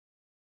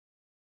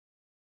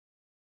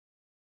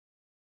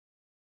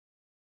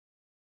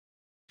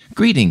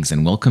Greetings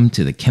and welcome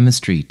to the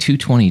Chemistry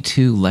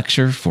 222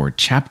 lecture for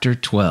Chapter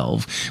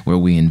 12, where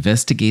we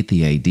investigate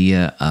the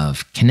idea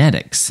of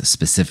kinetics,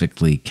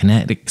 specifically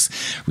kinetics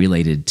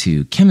related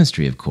to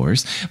chemistry, of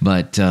course,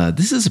 but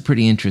this is a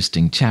pretty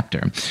interesting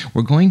chapter.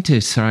 We're going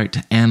to start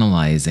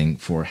analyzing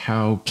for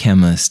how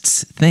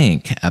chemists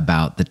think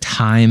about the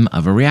time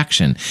of a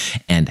reaction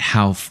and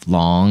how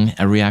long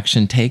a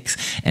reaction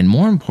takes, and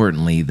more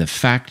importantly, the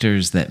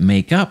factors that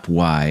make up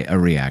why a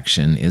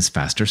reaction is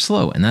fast or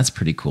slow, and that's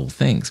pretty cool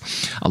things.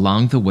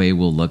 Along the way,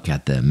 we'll look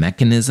at the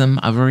mechanism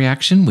of a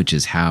reaction, which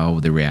is how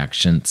the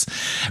reactants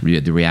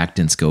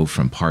go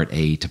from part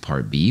A to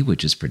part B,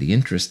 which is pretty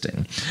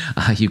interesting.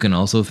 You can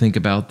also think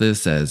about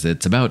this as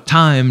it's about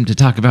time to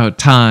talk about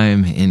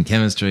time in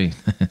chemistry.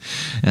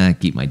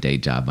 Keep my day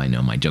job. I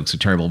know my jokes are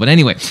terrible. But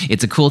anyway,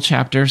 it's a cool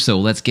chapter, so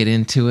let's get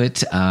into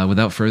it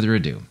without further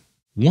ado.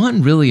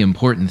 One really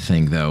important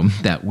thing, though,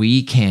 that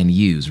we can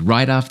use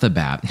right off the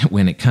bat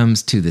when it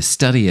comes to the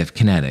study of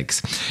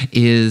kinetics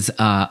is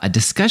a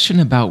discussion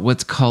about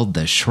what's called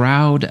the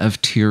Shroud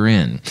of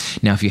Turin.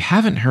 Now, if you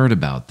haven't heard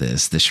about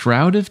this, the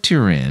Shroud of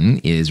Turin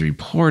is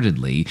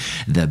reportedly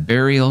the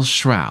burial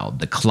shroud,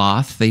 the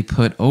cloth they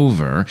put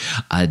over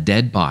a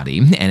dead body.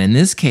 And in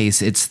this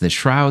case, it's the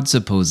shroud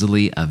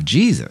supposedly of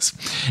Jesus.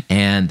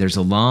 And there's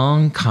a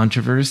long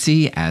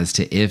controversy as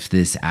to if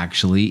this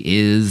actually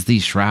is the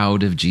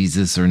shroud of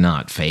Jesus or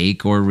not,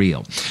 fake or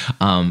real.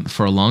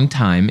 For a long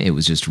time, it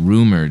was just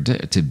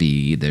rumored to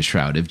be the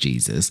shroud of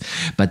Jesus.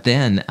 But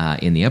then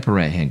in the upper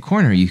right-hand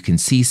corner, you can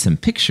see some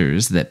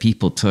pictures that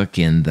people took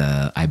in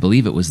I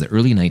believe it was the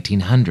early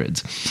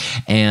 1900s.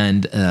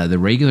 And the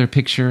regular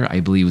picture, I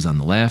believe, was on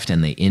the left,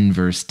 and they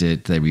reversed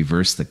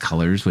the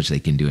colors, which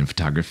they can do in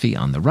photography,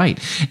 on the right.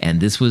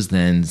 And this was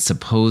then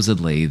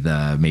supposedly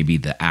maybe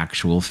the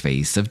actual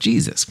face of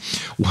Jesus.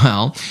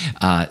 Well,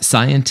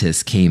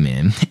 scientists came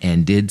in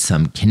and did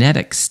some kinetic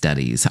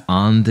studies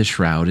on the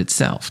shroud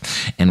itself.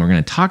 And we're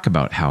going to talk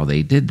about how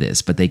they did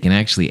this, but they can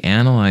actually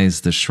analyze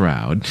the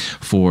shroud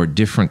for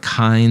different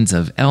kinds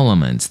of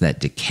elements that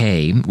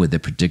decay with a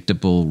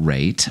predictable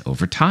rate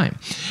over time.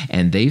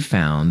 And they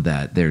found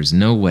that there's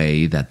no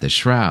way that the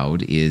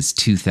shroud is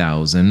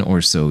 2,000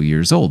 or so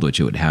years old, which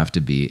it would have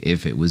to be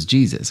if it was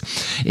Jesus.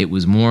 It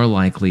was more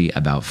likely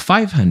about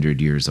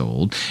 500 years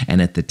old.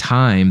 And at the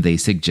time, they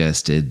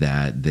suggested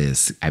that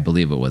this, I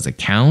believe it was a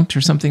count or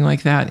something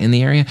like that in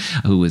the area,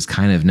 who was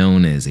kind of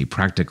known as a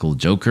practical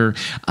joker,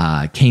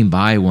 came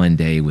by one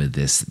day with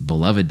this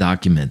beloved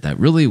document that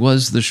really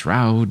was the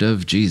shroud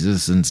of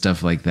Jesus and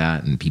stuff like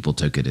that, and people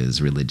took it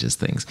as religious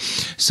things.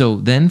 So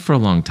then for a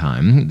long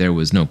time, there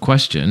was no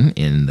question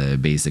in the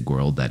basic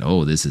world that,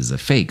 oh, this is a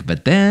fake.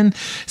 But then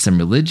some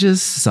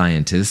religious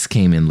scientists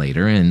came in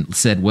later and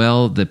said,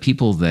 well, the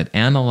people that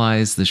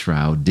analyzed the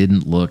shroud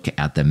didn't look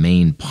at the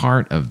main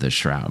part of the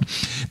shroud.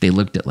 They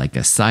looked at like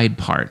a side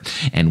part.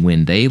 And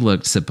when they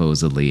looked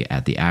supposedly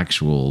at the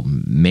actual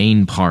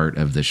main part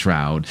of the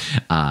shroud,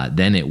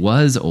 then it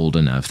was old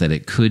enough that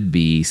it could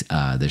be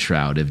the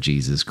shroud of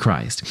Jesus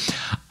Christ.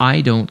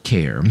 I don't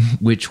care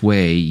which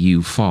way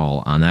you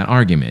fall on that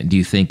argument. Do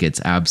you think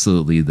it's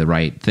absolutely the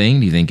right thing?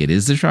 Do you think it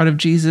is the shroud of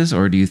Jesus,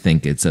 or do you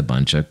think it's a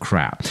bunch of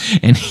crap?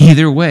 And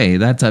either way,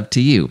 that's up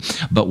to you.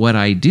 But what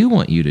I do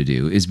want you to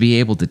do is be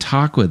able to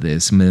talk with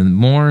this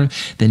more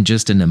than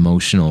just an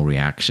emotional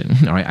reaction.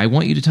 All right, I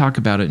want you to talk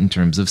about it in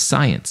terms of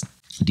science.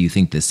 Do you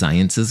think the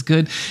science is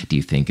good? Do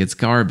you think it's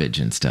garbage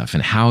and stuff?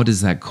 And how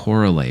does that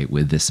correlate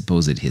with the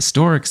supposed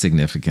historic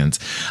significance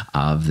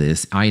of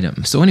this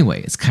item? So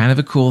anyway, it's kind of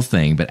a cool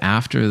thing, but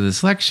after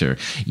this lecture,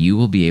 you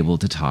will be able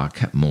to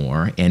talk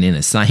more, and in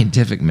a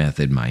scientific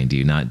method, mind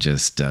you, not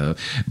just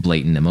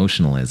blatant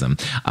emotionalism,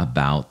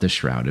 about the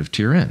Shroud of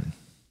Turin.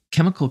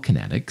 Chemical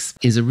kinetics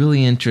is a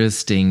really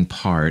interesting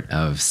part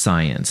of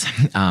science.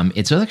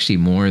 It's actually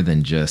more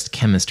than just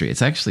chemistry.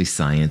 It's actually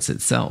science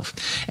itself.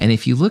 And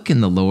if you look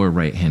in the lower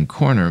right-hand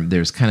corner,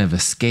 there's kind of a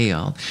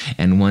scale,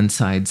 and one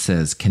side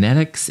says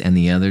kinetics and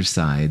the other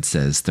side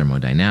says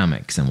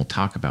thermodynamics, and we'll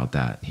talk about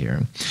that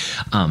here.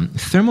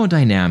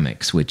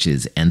 Thermodynamics, which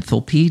is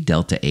enthalpy,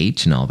 delta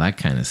H, and all that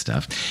kind of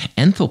stuff.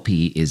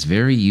 Enthalpy is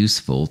very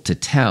useful to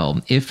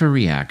tell if a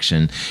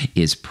reaction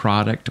is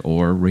product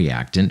or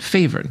reactant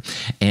favored.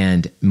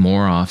 And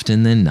more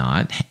often than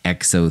not,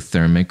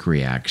 exothermic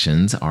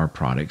reactions are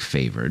product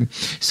favored.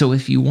 So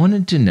if you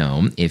wanted to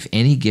know if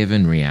any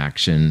given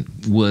reaction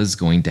was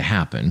going to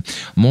happen,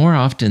 more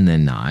often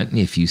than not,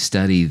 if you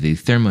study the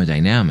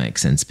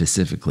thermodynamics and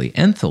specifically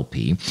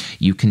enthalpy,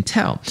 you can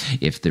tell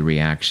if the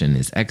reaction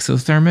is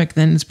exothermic,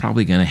 then it's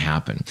probably going to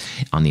happen.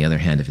 On the other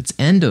hand, if it's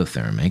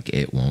endothermic,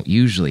 it won't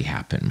usually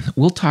happen.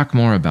 We'll talk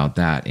more about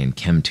that in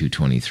Chem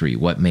 223,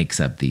 what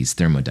makes up these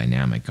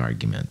thermodynamic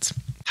arguments.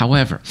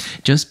 However,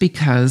 just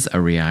because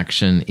a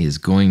reaction is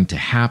going to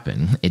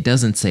happen, it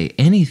doesn't say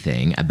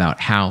anything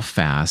about how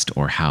fast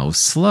or how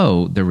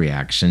slow the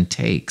reaction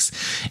takes.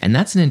 And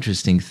that's an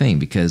interesting thing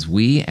because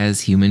we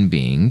as human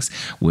beings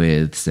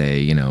with,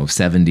 say,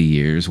 70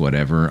 years,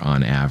 whatever,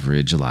 on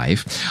average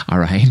life, all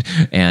right,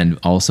 and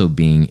also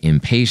being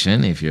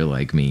impatient, if you're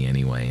like me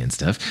anyway and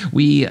stuff,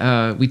 we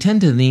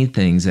tend to need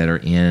things that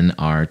are in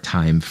our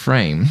time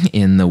frame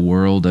in the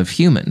world of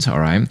humans, all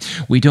right?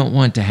 We don't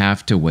want to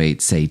have to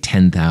wait, say,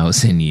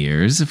 10,000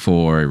 years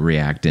for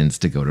reactants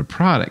to go to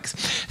products.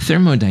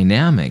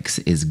 Thermodynamics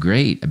is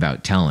great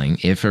about telling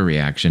if a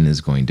reaction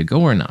is going to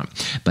go or not,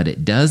 but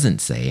it doesn't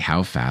say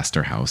how fast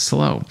or how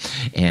slow.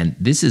 And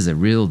this is a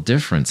real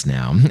difference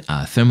now.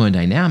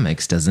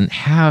 Thermodynamics doesn't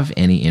have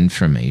any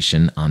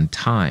information on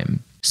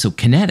time. So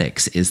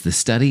kinetics is the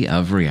study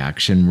of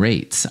reaction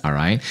rates, all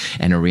right?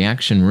 And a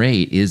reaction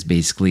rate is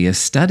basically a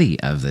study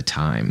of the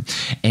time.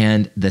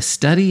 And the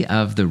study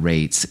of the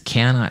rates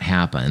cannot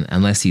happen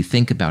unless you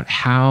think about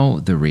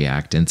how the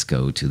reactants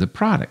go to the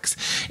products.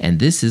 And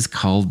this is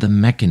called the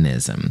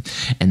mechanism.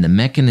 And the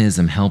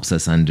mechanism helps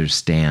us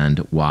understand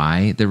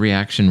why the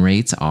reaction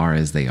rates are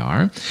as they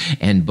are.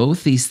 And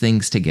both these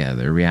things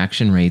together,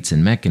 reaction rates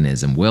and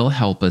mechanism, will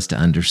help us to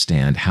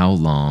understand how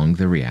long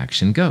the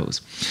reaction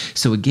goes.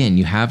 So again,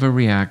 you have a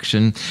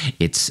reaction.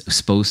 It's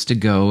supposed to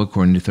go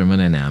according to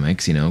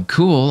thermodynamics,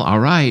 cool, all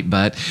right,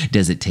 but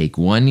does it take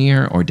 1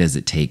 year or does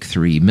it take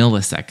 3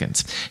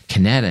 milliseconds?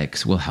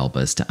 Kinetics will help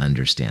us to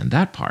understand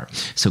that part.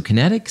 So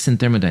kinetics and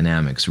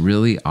thermodynamics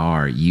really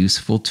are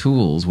useful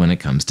tools when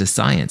it comes to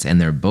science, and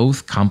they're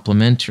both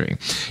complementary.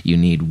 You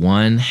need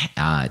one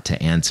to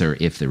answer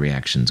if the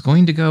reaction's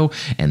going to go,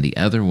 and the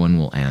other one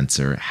will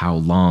answer how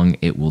long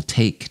it will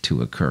take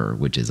to occur,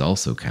 which is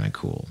also kind of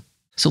cool.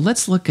 So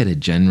let's look at a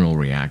general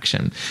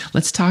reaction.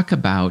 Let's talk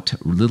about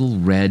little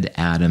red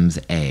atoms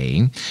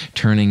A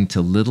turning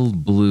to little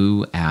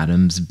blue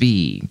atoms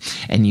B.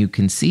 And you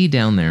can see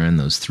down there in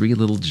those 3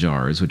 little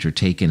jars, which are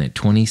taken at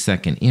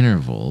 20-second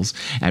intervals,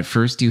 at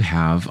first you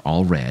have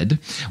all red,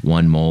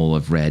 1 mole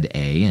of red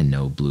A and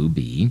no blue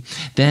B.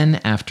 Then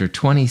after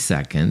 20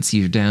 seconds,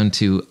 you're down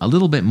to a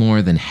little bit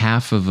more than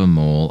half of a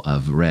mole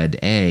of red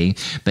A,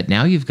 but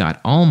now you've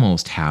got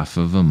almost half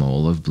of a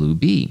mole of blue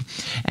B.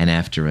 And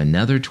after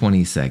another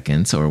 20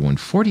 seconds, or when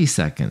 40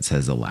 seconds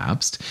has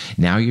elapsed,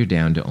 now you're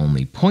down to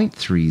only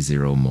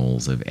 0.30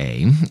 moles of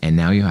A, and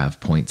now you have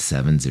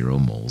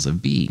 0.70 moles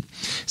of B.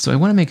 So I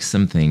want to make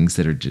some things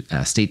that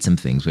are state some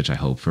things which I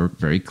hope are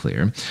very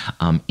clear.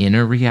 In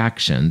a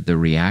reaction, the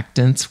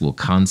reactants will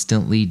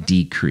constantly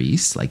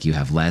decrease, like you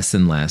have less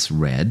and less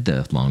red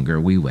the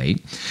longer we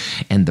wait,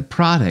 and the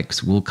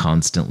products will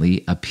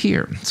constantly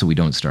appear. So we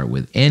don't start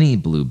with any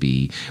blue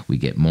B, we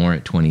get more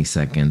at 20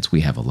 seconds,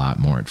 we have a lot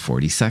more at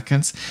 40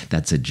 seconds.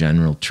 That's a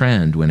general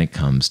trend when it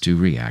comes to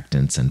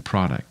reactants and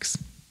products.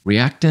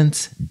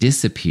 Reactants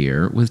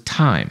disappear with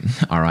time,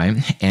 all right?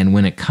 And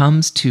when it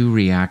comes to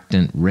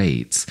reactant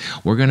rates,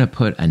 we're going to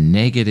put a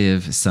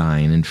negative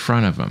sign in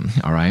front of them,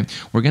 all right?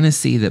 We're going to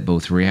see that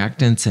both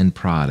reactants and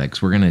products,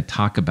 we're going to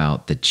talk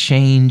about the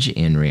change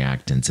in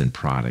reactants and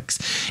products.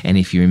 And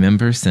if you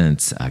remember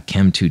since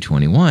Chem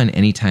 221,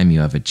 anytime you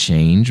have a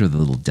change with a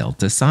little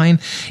delta sign,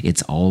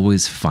 it's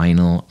always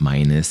final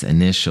minus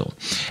initial.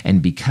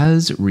 And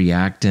because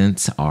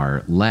reactants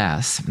are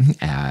less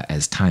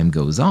as time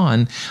goes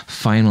on,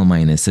 final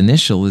minus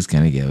initial is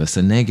going to give us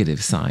a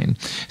negative sign.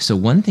 So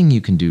one thing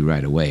you can do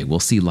right away, we'll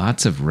see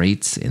lots of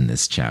rates in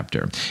this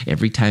chapter.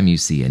 Every time you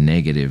see a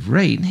negative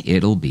rate,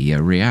 it'll be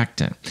a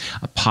reactant.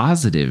 A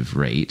positive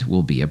rate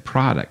will be a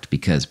product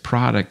because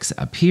products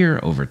appear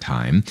over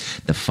time.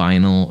 The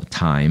final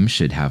time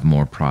should have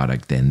more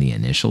product than the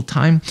initial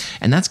time.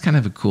 And that's kind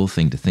of a cool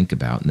thing to think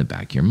about in the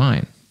back of your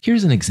mind.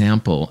 Here's an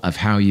example of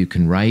how you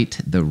can write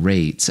the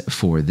rates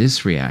for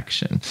this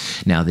reaction.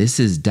 Now, this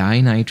is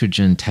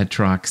dinitrogen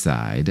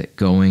tetroxide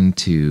going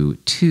to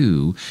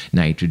 2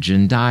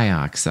 nitrogen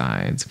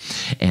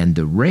dioxides. And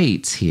the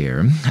rates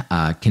here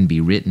can be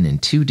written in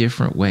 2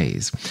 different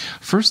ways.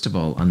 First of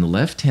all, on the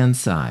left-hand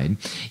side,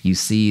 you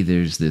see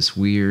there's this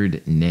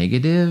weird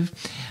negative,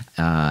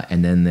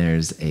 and then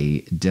there's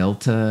a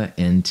delta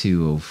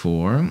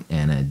N2O4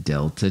 and a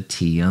delta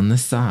T on the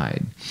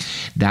side.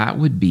 That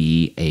would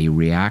be a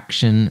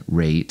reaction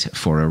rate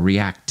for a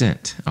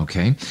reactant,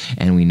 okay?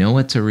 And we know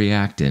it's a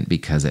reactant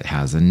because it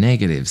has a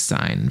negative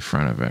sign in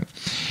front of it.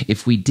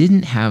 If we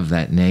didn't have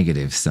that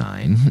negative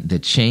sign, the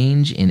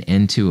change in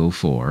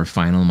N2O4,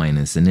 final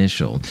minus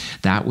initial,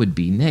 that would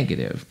be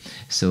negative.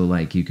 So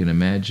like you can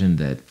imagine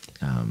that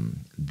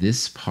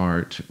this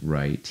part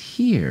right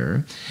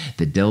here,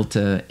 the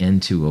delta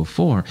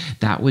N2O4,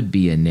 that would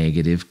be a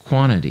negative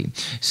quantity.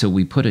 So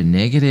we put a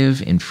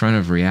negative in front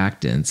of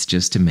reactants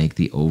just to make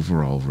the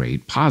overall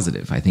rate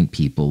positive. I think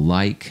people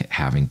like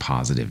having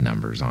positive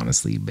numbers,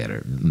 honestly,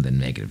 better than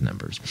negative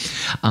numbers.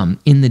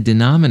 In the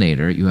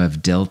denominator, you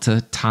have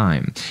delta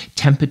time.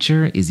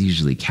 Temperature is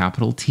usually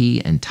capital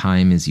T and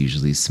time is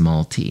usually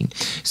small t.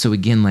 So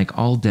again, like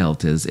all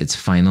deltas, it's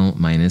final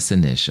minus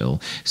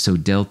initial. So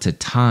delta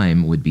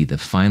time would be the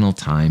final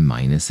time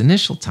minus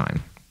initial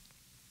time.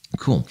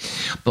 Cool.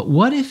 But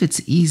what if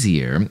it's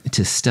easier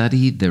to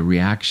study the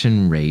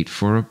reaction rate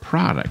for a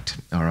product?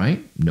 All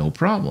right, no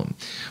problem.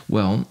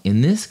 Well, in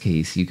this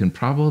case, you can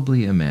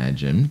probably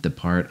imagine the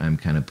part I'm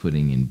kind of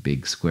putting in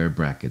big square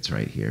brackets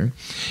right here.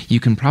 You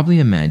can probably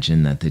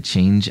imagine that the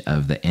change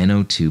of the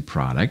NO2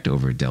 product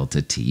over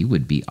delta T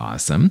would be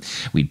awesome.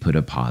 We'd put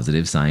a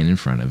positive sign in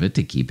front of it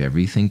to keep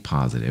everything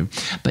positive.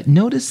 But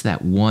notice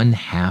that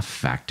 1/2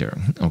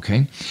 factor,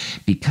 okay?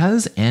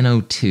 Because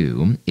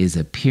NO2 is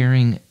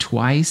appearing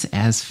twice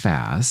as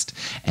fast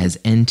as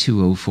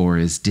N2O4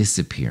 is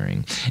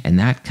disappearing. And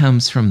that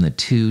comes from the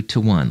 2 to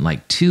 1.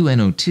 Like 2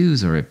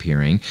 NO2s are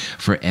appearing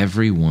for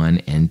every 1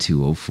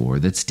 N2O4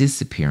 that's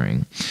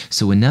disappearing.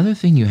 So another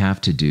thing you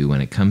have to do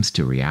when it comes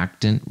to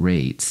reactant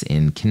rates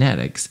in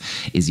kinetics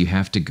is you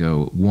have to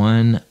go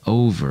 1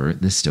 over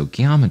the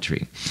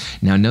stoichiometry.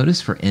 Now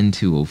notice for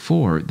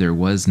N2O4, there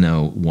was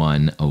no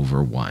 1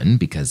 over 1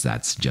 because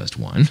that's just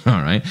 1,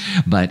 all right?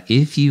 But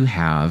if you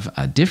have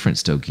a different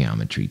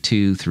stoichiometry,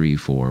 2, 3,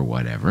 4,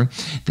 whatever,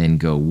 then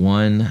go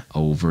 1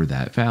 over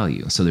that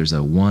value. So there's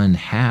a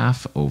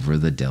 1/2 over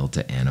the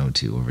delta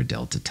NO2 over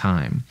delta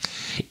time.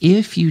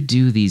 If you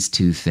do these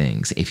two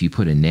things, if you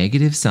put a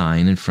negative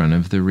sign in front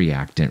of the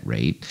reactant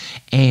rate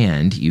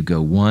and you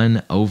go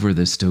 1 over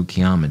the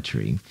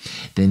stoichiometry,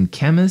 then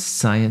chemists,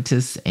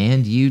 scientists,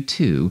 and you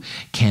too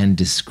can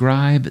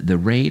describe the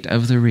rate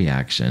of the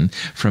reaction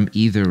from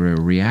either a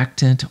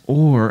reactant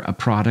or a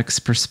product's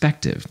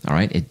perspective. All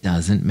right, it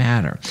doesn't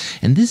matter.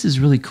 And this is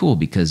really cool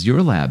because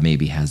your lab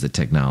maybe has the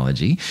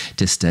technology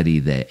to study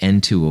the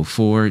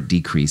N2O4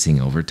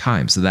 decreasing over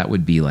time. So that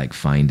would be like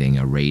finding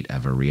a rate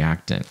of a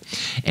reactant.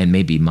 And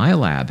maybe my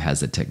lab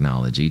has the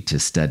technology to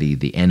study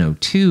the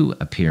NO2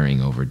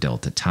 appearing over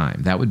delta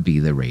time. That would be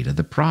the rate of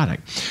the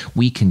product.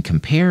 We can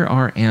compare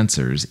our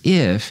answers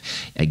if,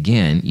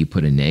 again, you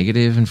put a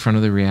negative in front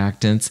of the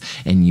reactants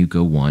and you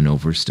go 1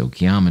 over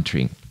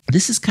stoichiometry.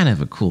 This is kind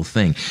of a cool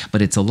thing,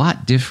 but it's a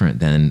lot different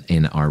than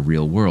in our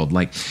real world.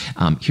 Like,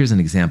 here's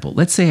an example.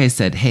 Let's say I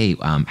said, hey,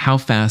 how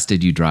fast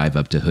did you drive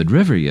up to Hood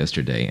River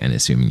yesterday? And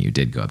assuming you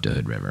did go up to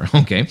Hood River,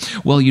 okay.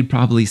 Well, you'd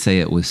probably say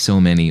it was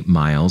so many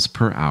miles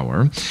per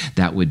hour.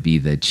 That would be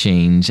the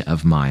change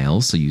of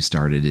miles. So you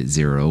started at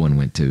 0 and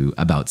went to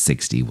about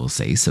 60, we'll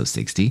say. So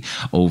 60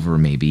 over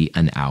maybe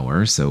an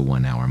hour. So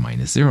 1 hour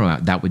minus 0.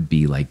 That would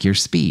be like your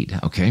speed,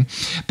 okay.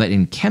 But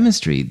in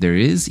chemistry,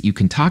 you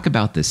can talk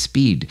about the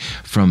speed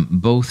from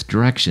both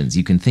directions.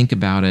 You can think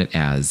about it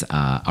as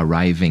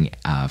arriving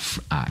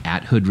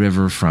at Hood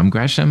River from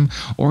Gresham,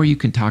 or you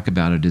can talk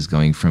about it as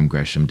going from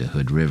Gresham to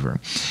Hood River.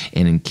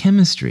 And in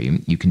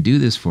chemistry, you can do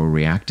this for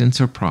reactants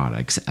or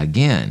products,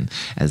 again,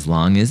 as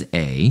long as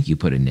A, you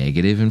put a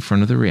negative in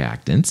front of the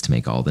reactants to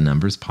make all the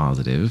numbers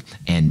positive,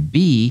 and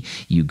B,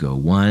 you go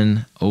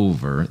 1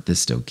 over the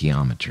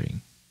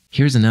stoichiometry.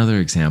 Here's another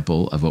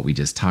example of what we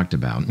just talked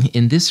about.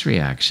 In this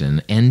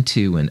reaction,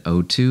 N2 and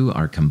O2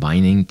 are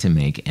combining to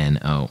make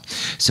NO.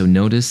 So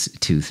notice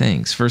two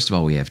things. First of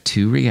all, we have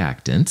two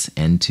reactants,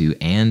 N2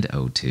 and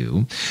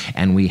O2,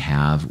 and we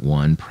have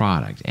one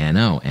product,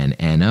 NO. And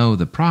NO,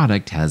 the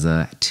product, has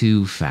a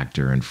 2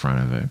 factor in front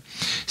of it.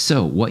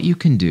 So what you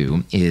can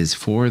do is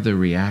for the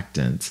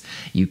reactants,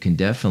 you can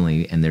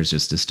definitely, and there's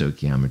just a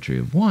stoichiometry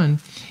of 1,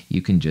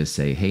 you can just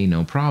say, hey,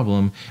 no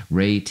problem,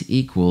 rate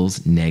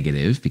equals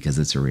negative, because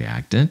it's a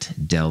reactant,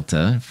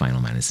 delta, final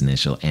minus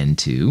initial,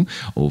 N2,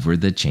 over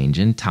the change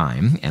in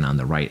time. And on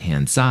the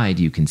right-hand side,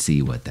 you can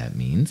see what that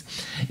means.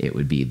 It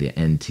would be the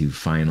N2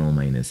 final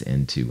minus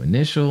N2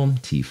 initial,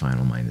 T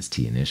final minus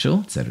T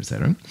initial, et cetera, et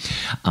cetera.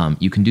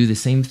 You can do the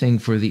same thing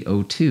for the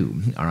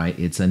O2. All right,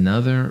 it's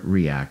another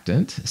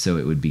reactant, so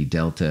it would be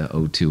delta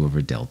O2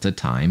 over delta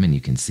time, and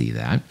you can see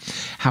that.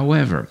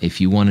 However,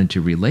 if you wanted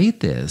to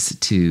relate this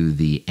to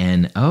the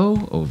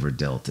NO over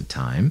delta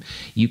time,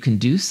 you can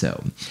do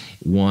so.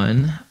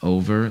 1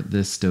 over the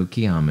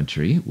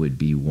stoichiometry would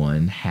be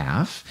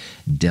 1/2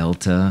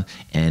 delta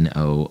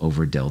NO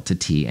over delta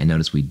T. And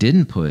notice we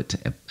didn't put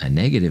a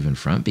negative in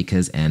front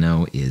because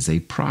NO is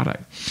a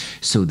product.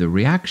 So the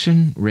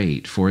reaction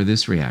rate for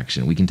this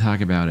reaction, we can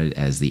talk about it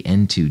as the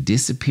N2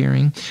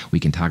 disappearing, we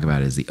can talk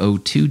about it as the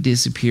O2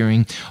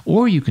 disappearing,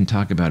 or you can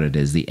talk about it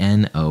as the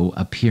NO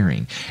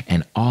appearing.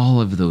 And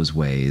all of those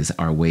ways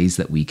are ways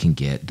that we can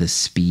get the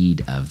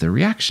speed of the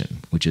reaction,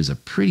 which is a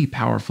pretty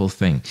powerful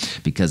thing,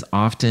 because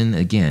often,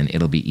 again,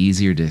 it'll be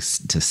easier to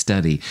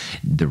study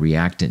the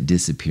reactant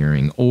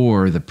disappearing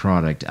or the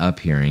product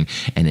appearing,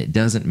 and it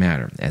doesn't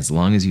matter. As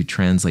long as you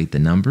translate the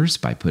numbers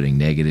by putting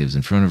negatives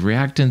in front of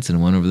reactants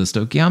and 1 over the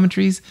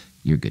stoichiometries,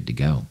 you're good to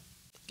go.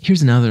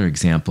 Here's another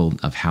example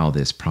of how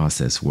this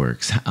process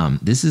works.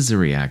 This is a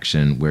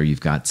reaction where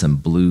you've got some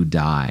blue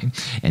dye,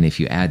 and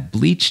if you add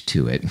bleach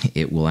to it,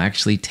 it will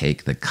actually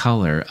take the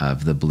color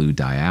of the blue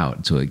dye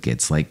out, so it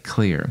gets like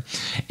clear.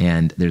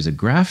 And there's a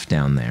graph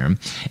down there,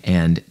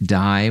 and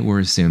dye,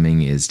 we're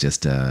assuming, is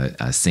just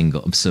a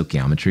single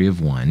stoichiometry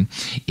of 1.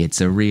 It's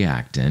a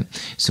reactant,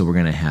 so we're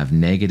going to have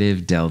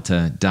negative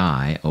delta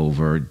dye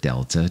over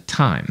delta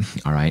time.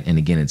 All right, and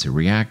again, it's a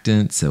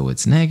reactant, so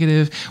it's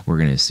negative. We're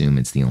going to assume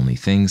it's the only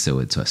thing, so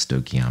it's a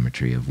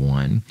stoichiometry of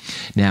 1.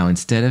 Now,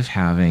 instead of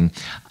having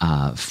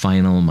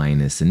final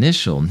minus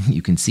initial,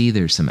 you can see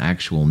there's some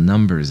actual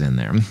numbers in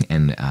there,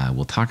 and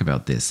we'll talk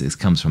about this. This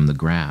comes from the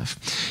graph.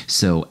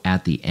 So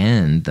at the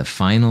end, the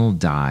final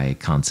dye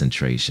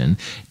concentration,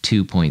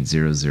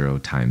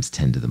 2.00 times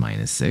 10 to the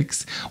minus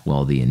 6,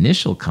 while the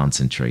initial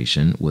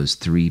concentration was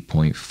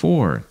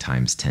 3.4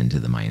 times 10 to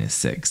the minus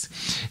 6.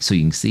 So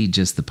you can see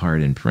just the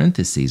part in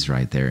parentheses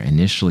right there.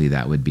 Initially,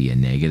 that would be a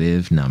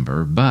negative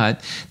number,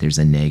 but there's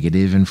a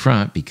negative in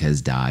front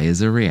because dye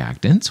is a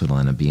reactant, so it'll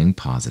end up being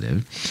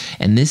positive.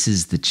 And this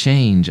is the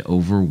change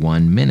over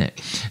 1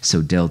 minute.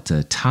 So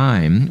delta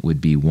time would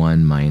be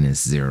 1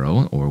 minus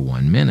 0, or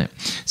 1 minute.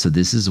 So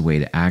this is a way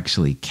to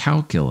actually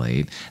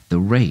calculate the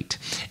rate.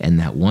 And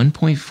that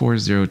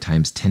 1.40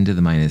 times 10 to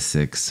the minus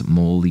 6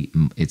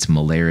 it's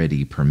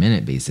molarity per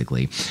minute,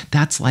 basically.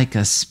 That's like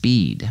a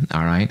speed,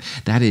 all right?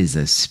 That is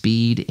a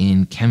speed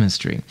in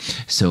chemistry.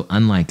 So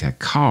unlike a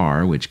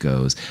car, which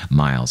goes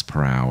miles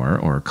per hour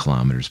or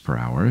kilometers per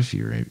hour if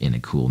you're in a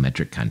cool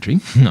metric country,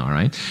 all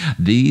right,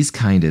 these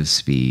kind of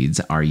speeds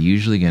are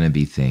usually going to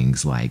be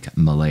things like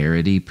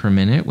molarity per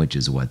minute, which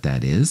is what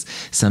that is.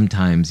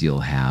 Sometimes you'll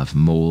have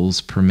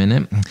moles per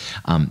minute.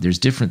 There's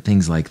different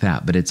things like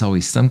that, but it's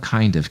always some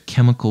kind of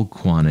chemical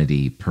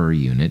quantity per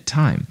unit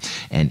time.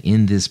 And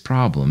in this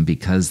problem,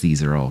 because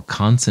these are all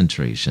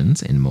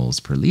concentrations in moles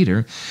per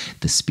liter,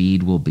 the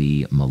speed will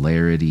be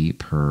molarity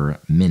per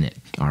minute.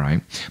 All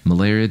right.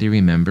 Molarity,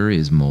 remember,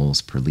 is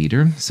moles per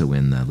liter. So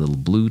in the little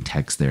blue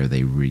text there,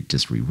 they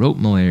just rewrote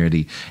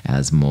molarity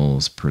as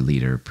moles per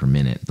liter per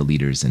minute. The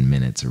liters and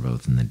minutes are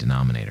both in the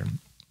denominator.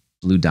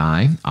 Blue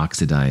dye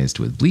oxidized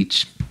with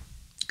bleach.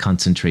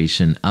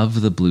 Concentration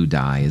of the blue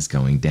dye is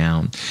going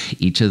down.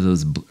 Each of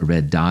those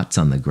red dots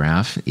on the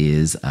graph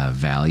is a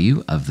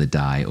value of the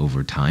dye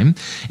over time,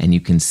 and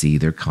you can see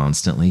they're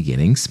constantly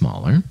getting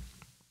smaller.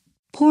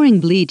 Pouring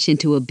bleach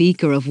into a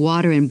beaker of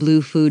water and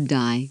blue food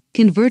dye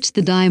converts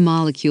the dye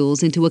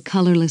molecules into a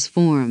colorless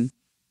form.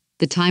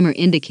 The timer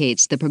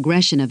indicates the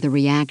progression of the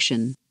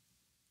reaction.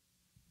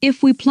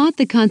 If we plot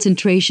the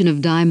concentration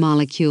of dye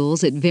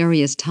molecules at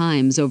various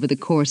times over the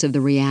course of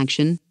the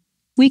reaction,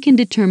 we can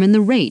determine the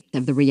rate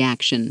of the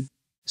reaction.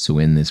 So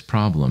in this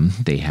problem,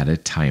 they had a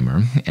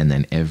timer, and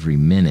then every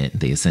minute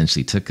they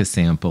essentially took a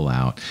sample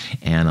out,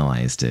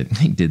 analyzed it.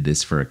 They did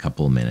this for a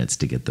couple of minutes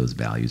to get those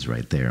values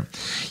right there.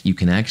 You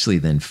can actually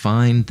then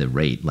find the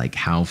rate, like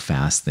how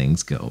fast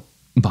things go,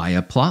 by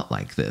a plot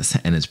like this,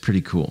 and it's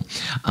pretty cool.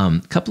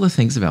 Couple of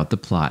things about the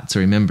plot. So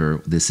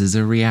remember, this is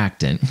a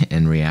reactant,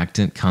 and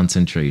reactant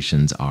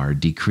concentrations are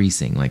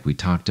decreasing, like we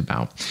talked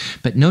about.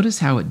 But notice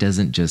how it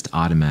doesn't just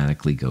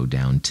automatically go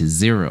down to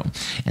 0,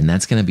 and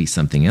that's going to be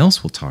something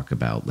else we'll talk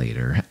about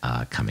later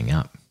coming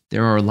up.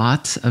 There are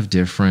lots of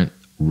different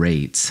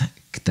rates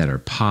that are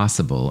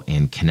possible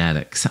in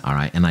kinetics, all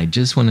right? And I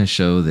just want to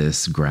show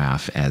this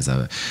graph as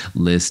a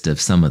list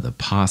of some of the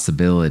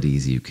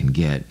possibilities you can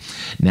get.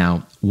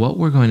 Now, what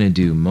we're going to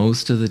do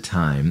most of the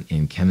time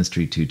in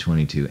Chemistry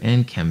 222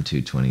 and Chem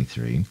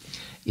 223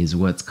 is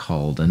what's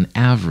called an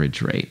average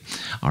rate,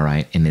 all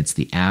right? And it's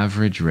the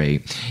average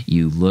rate.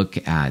 You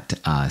look at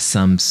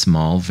some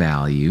small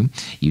value,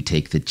 you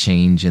take the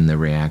change in the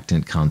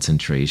reactant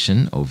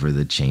concentration over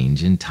the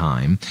change in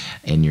time,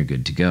 and you're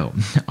good to go,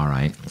 all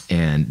right?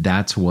 And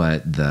that's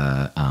what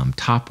the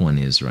top one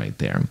is right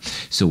there.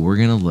 So we're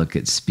gonna look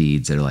at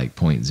speeds that are like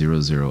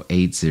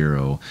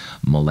 0.0080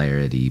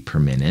 molarity per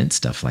minute,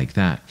 stuff like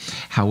that.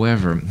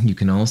 However, you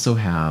can also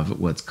have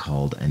what's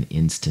called an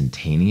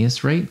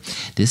instantaneous rate.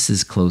 This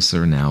is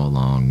closer now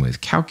along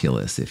with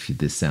calculus. If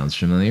this sounds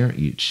familiar,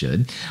 it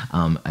should.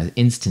 An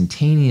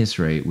instantaneous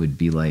rate would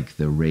be like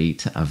the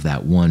rate of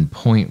that 1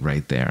 point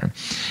right there.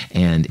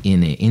 And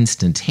in an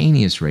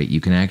instantaneous rate,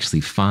 you can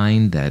actually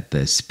find that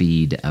the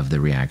speed of the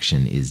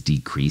reaction is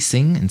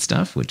decreasing and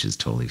stuff, which is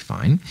totally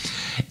fine.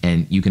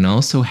 And you can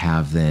also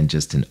have then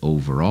just an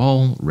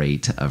overall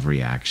rate of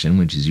reaction,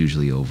 which is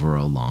usually over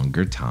a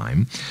longer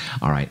time.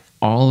 All right.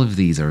 All of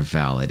these are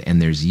valid,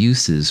 and there's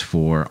uses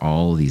for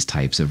all these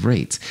types of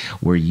rates.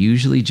 We're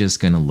usually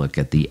just going to look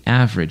at the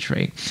average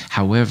rate.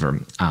 However,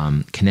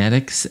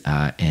 kinetics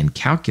and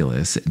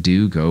calculus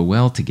do go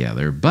well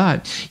together,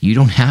 but you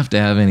don't have to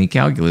have any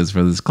calculus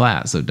for this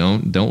class, so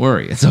don't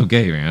worry. It's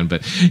okay, man.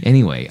 But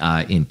anyway,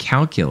 in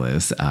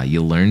calculus,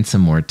 you'll learn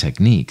some more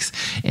techniques,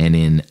 and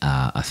in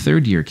a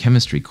third-year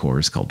chemistry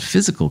course called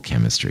physical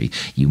chemistry,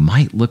 you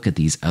might look at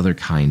these other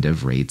kind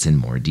of rates in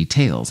more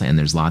details, and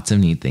there's lots of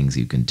neat things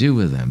you can do do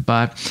with them,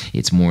 but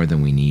it's more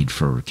than we need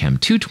for Chem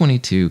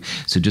 222.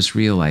 So just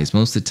realize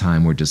most of the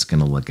time we're just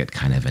going to look at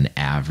kind of an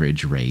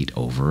average rate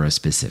over a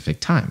specific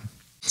time.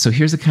 So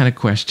here's the kind of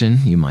question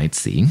you might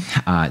see.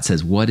 It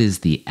says, what is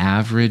the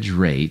average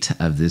rate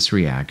of this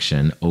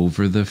reaction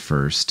over the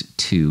first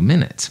 2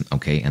 minutes?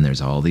 Okay, and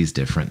there's all these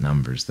different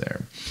numbers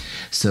there.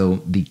 So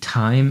the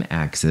time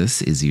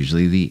axis is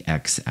usually the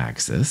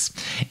x-axis,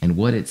 and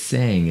what it's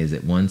saying is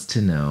it wants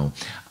to know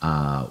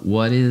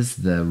what is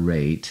the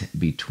rate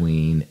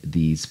between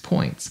these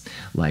points,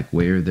 like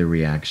where the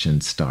reaction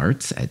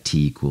starts at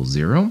t equals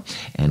 0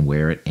 and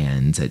where it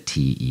ends at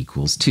t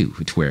equals 2,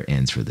 which where it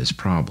ends for this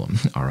problem,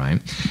 all right?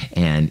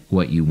 And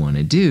what you want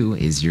to do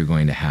is you're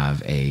going to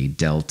have a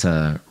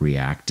delta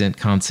reactant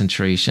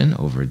concentration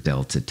over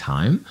delta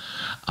time.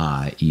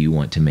 You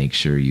want to make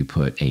sure you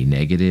put a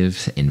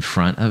negative in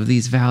front of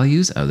these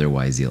values,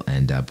 otherwise you'll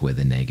end up with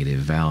a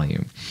negative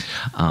value.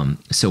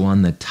 So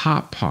on the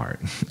top part,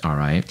 all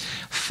right,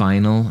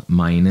 final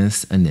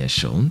minus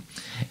initial,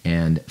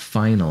 and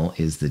final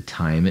is the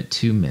time at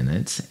 2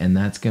 minutes, and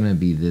that's going to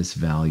be this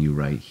value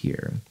right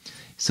here.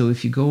 So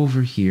if you go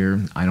over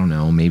here, I don't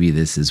know, maybe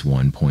this is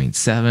 1.7,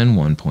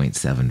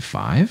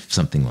 1.75,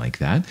 something like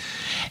that.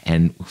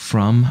 And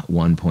from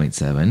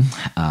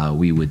 1.7,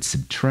 we would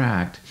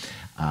subtract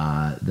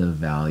the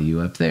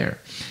value up there.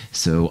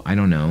 So I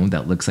don't know,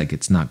 that looks like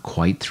it's not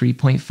quite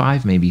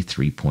 3.5, maybe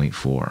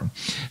 3.4.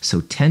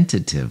 So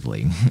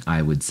tentatively,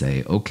 I would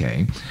say,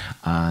 okay,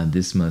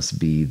 this must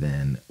be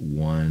then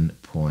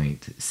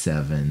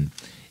 1.70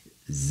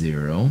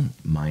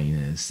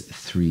 minus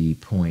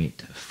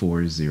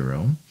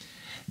 3.40.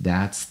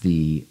 That's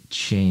the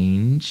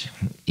change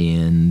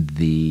in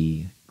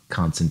the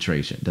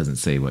concentration. It doesn't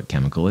say what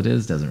chemical it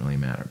is, doesn't really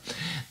matter.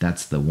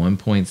 That's the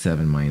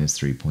 1.7 minus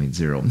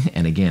 3.0.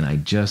 And again, I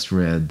just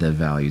read the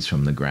values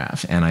from the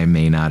graph, and I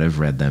may not have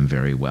read them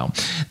very well.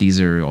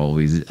 These are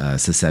always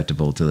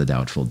susceptible to the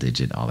doubtful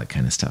digit, all that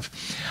kind of stuff.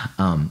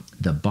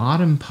 The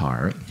bottom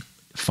part,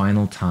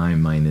 final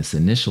time minus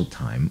initial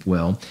time,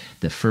 well,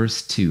 the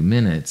first 2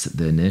 minutes,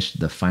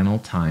 the final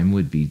time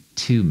would be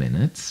 2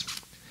 minutes,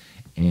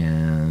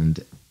 and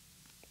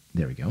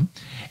there we go.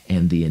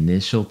 And the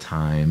initial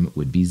time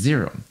would be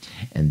 0,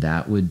 and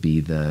that would be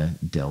the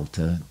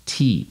delta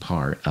T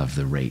part of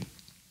the rate.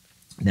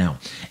 Now,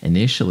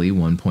 initially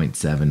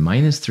 1.7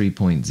 minus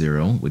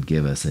 3.0 would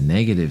give us a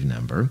negative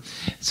number.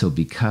 So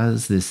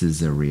because this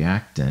is a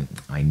reactant,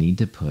 I need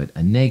to put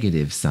a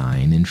negative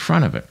sign in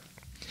front of it.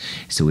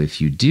 So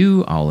if you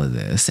do all of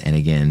this, and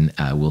again,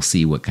 we'll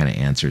see what kind of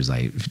answers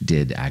I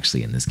did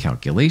actually in this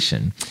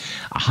calculation.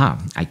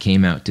 I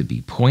came out to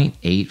be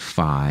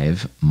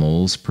 0.85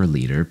 moles per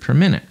liter per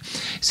minute.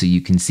 So you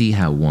can see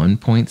how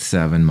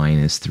 1.7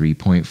 minus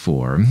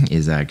 3.4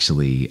 is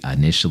actually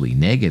initially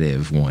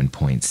negative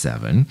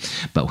 1.7,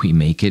 but we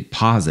make it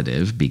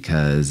positive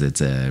because it's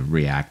a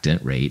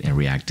reactant rate, and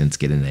reactants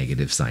get a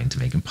negative sign to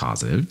make them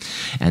positive.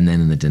 And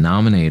then in the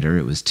denominator,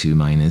 it was 2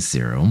 minus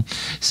 0.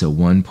 So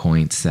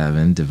 1.7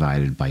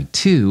 divided by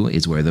 2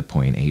 is where the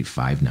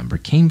 0.85 number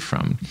came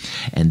from.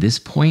 And this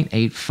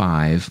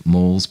 0.85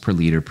 moles per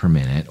liter per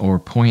minute, or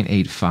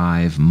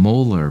 0.85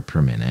 molar per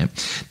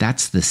minute,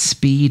 that's the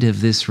speed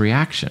of this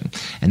reaction.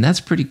 And that's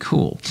pretty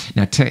cool.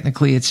 Now,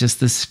 technically, it's just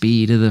the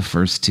speed of the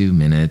first 2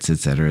 minutes, et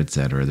cetera, et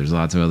cetera. There's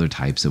lots of other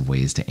types of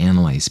ways to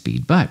analyze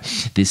speed, but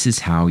this is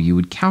how you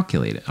would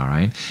calculate it, all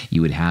right?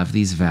 You would have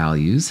these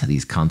values,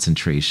 these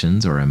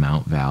concentrations or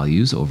amount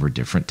values over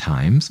different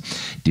times,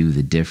 do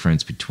the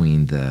difference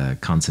between the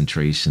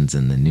concentrations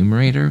in the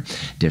numerator,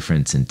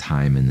 difference in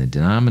time in the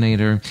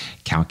denominator,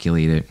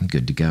 calculate it,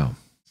 good to go.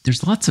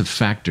 There's lots of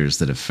factors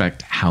that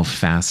affect how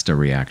fast a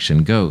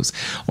reaction goes,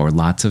 or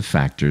lots of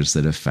factors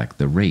that affect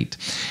the rate.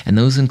 And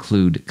those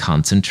include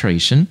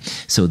concentration.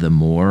 So the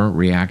more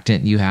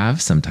reactant you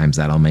have, sometimes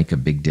that'll make a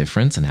big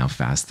difference in how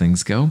fast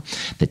things go.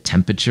 The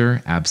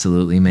temperature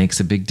absolutely makes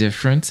a big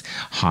difference.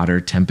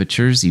 Hotter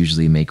temperatures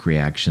usually make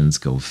reactions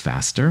go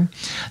faster.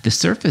 The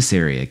surface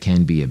area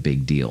can be a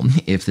big deal.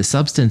 If the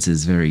substance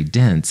is very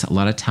dense, a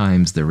lot of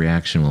times the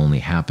reaction will only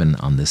happen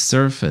on the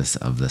surface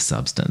of the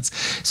substance.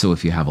 So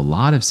if you have a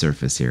lot of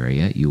surface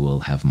area, you will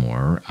have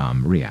more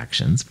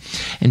reactions.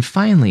 And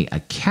finally,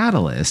 a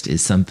catalyst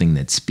is something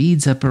that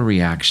speeds up a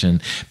reaction,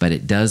 but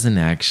it doesn't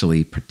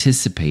actually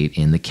participate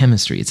in the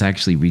chemistry. It's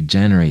actually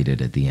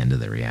regenerated at the end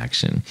of the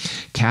reaction.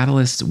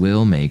 Catalysts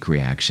will make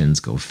reactions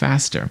go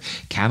faster.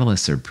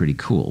 Catalysts are pretty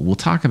cool. We'll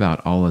talk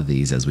about all of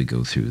these as we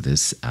go through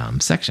this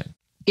section.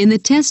 In the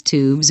test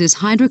tubes is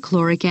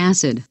hydrochloric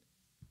acid.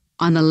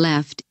 On the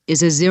left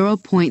is a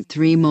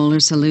 0.3 molar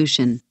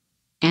solution,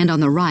 and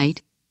on the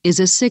right is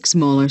a 6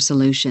 molar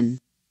solution.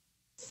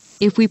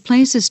 If we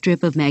place a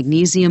strip of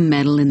magnesium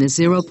metal in the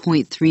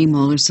 0.3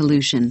 molar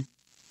solution,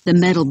 the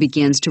metal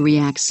begins to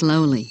react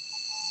slowly.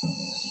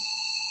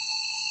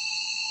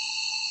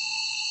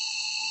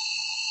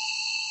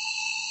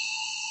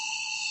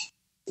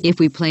 If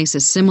we place a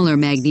similar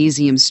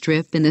magnesium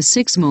strip in the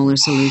 6 molar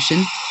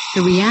solution,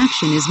 the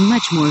reaction is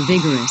much more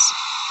vigorous.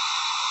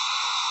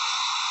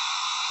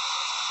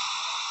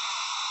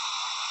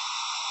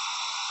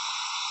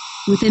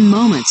 Within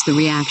moments, the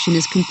reaction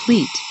is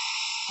complete.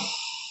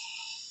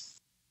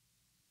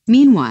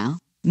 Meanwhile,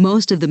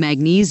 most of the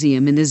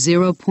magnesium in the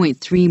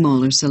 0.3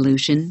 molar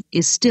solution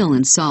is still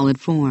in solid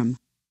form.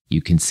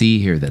 You can see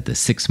here that the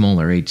 6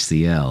 molar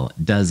HCl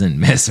doesn't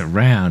mess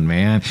around,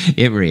 man.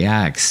 It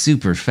reacts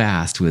super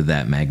fast with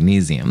that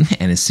magnesium.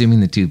 And assuming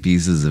the two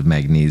pieces of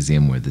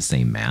magnesium were the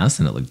same mass,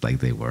 and it looked like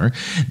they were,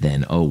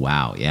 then, oh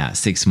wow, yeah,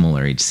 6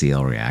 molar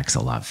HCl reacts a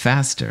lot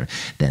faster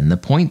than the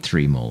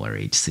 0.3 molar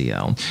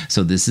HCl.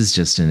 So this is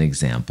just an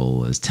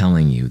example as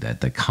telling you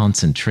that the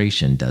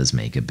concentration does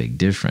make a big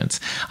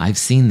difference. I've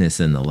seen this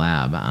in the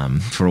lab.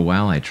 For a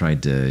while, I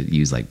tried to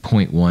use like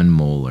 0.1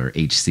 molar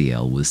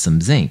HCl with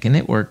some zinc, and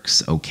it worked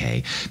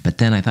okay. But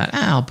then I thought,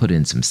 I'll put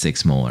in some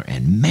 6 molar,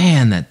 and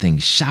man, that thing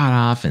shot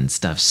off and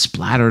stuff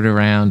splattered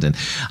around, and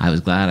I was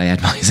glad I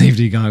had my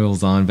safety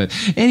goggles on. But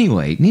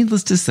anyway,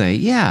 needless to say,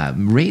 yeah,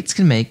 rates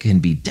can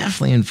be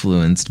definitely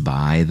influenced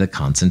by the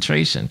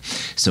concentration.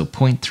 So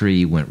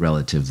 0.3 went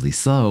relatively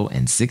slow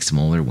and 6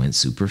 molar went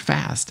super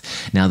fast.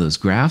 Now those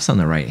graphs on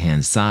the right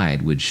hand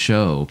side would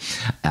show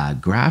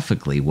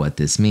graphically what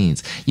this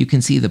means. You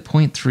can see the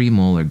 0.3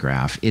 molar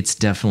graph, it's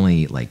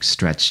definitely like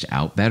stretched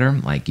out better.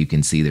 Like you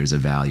can see there's a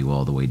value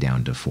all the way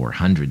down to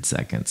 400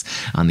 seconds.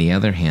 On the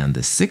other hand,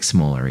 the 6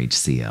 molar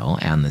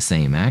HCl on the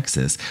same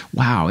axis,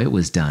 wow, it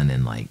was done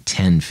in like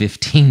 10,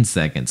 15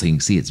 seconds. So you can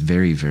see it's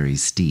very, very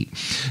steep.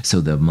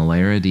 So the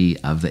molarity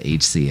of the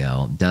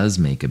HCl does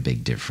make a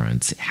big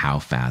difference how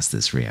fast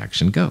this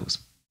reaction goes.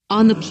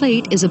 On the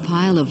plate is a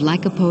pile of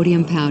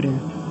lycopodium powder.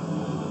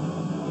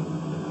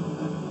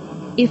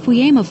 If we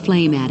aim a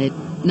flame at it,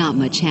 not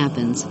much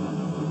happens.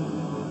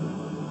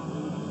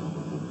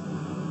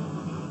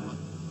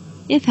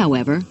 If,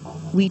 however,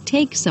 we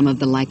take some of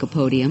the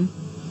lycopodium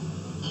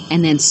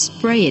and then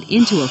spray it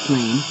into a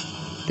flame,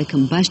 the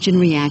combustion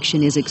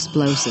reaction is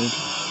explosive.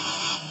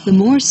 The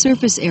more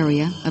surface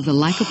area of the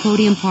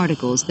lycopodium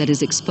particles that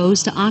is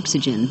exposed to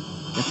oxygen,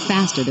 the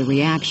faster the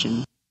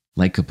reaction.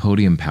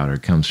 Lycopodium powder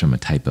comes from a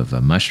type of a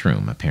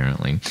mushroom,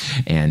 apparently,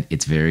 and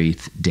it's very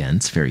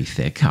dense, very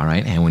thick, all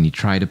right? And when you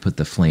try to put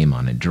the flame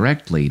on it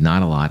directly,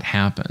 not a lot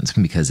happens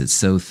because it's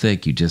so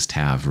thick, you just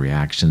have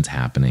reactions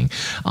happening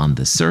on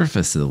the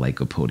surface of the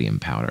lycopodium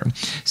powder.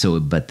 So,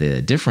 but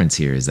the difference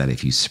here is that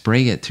if you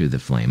spray it through the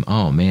flame,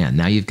 oh man,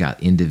 now you've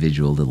got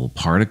individual little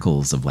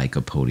particles of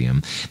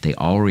lycopodium. They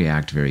all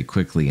react very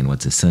quickly in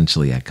what's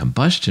essentially a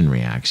combustion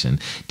reaction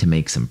to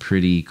make some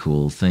pretty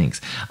cool things.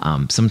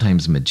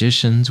 Sometimes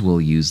magicians will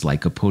use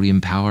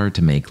lycopodium powder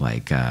to make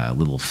like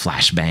little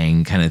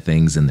flashbang kind of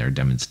things in their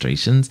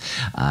demonstrations.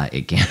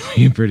 It can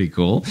be pretty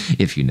cool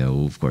if you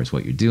know, of course,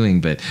 what you're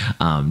doing. But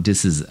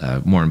this is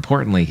more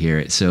importantly here,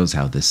 it shows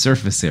how the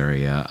surface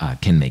area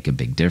can make a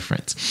big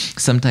difference.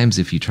 Sometimes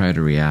if you try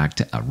to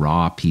react a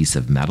raw piece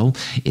of metal,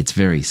 it's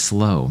very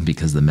slow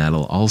because the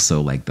metal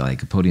also, like the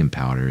lycopodium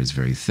powder, is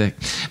very thick.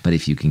 But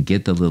if you can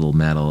get the little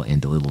metal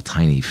into little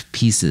tiny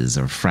pieces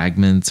or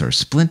fragments or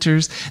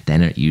splinters,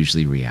 then it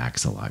usually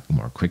reacts a lot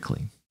more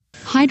quickly.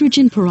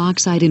 Hydrogen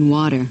peroxide in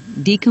water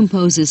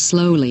decomposes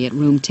slowly at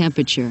room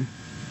temperature.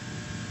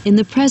 In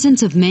the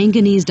presence of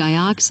manganese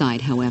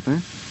dioxide,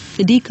 however,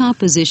 the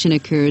decomposition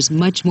occurs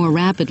much more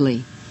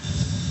rapidly.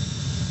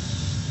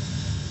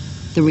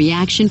 The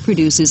reaction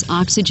produces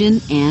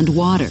oxygen and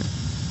water.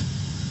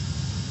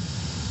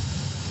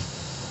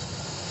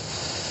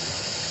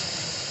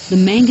 The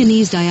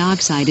manganese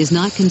dioxide is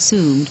not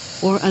consumed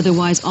or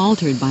otherwise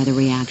altered by the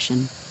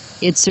reaction.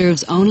 It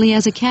serves only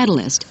as a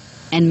catalyst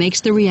and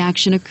makes the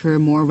reaction occur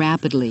more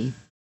rapidly.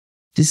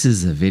 This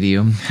is a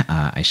video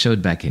I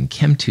showed back in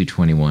Chem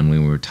 221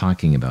 when we were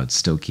talking about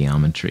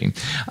stoichiometry,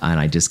 and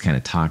I just kind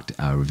of talked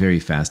very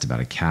fast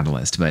about a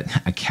catalyst. But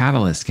a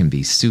catalyst can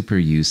be super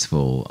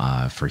useful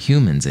for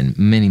humans in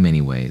many, many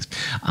ways.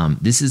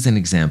 This is an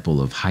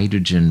example of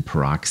hydrogen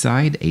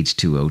peroxide,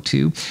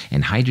 H2O2,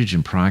 and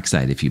hydrogen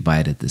peroxide, if you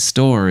buy it at the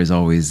store, is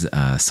always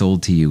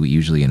sold to you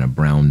usually in a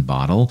brown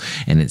bottle,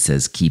 and it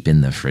says keep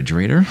in the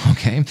refrigerator,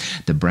 okay?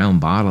 The brown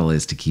bottle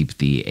is to keep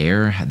the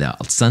air, the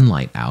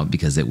sunlight out,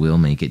 because it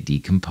will make it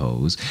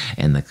decompose,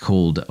 and the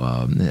cold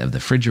of the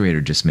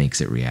refrigerator just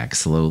makes it react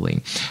slowly.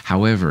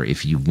 However,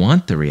 if you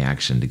want the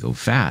reaction to go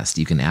fast,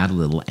 you can add a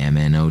little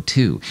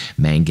MnO2,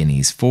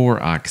 manganese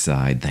 4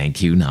 oxide,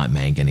 thank you, not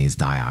manganese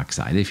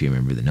dioxide, if you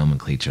remember the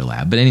nomenclature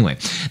lab. But anyway,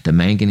 the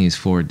manganese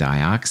 4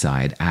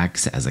 dioxide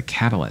acts as a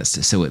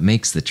catalyst, so it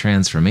makes the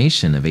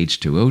transformation of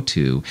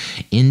H2O2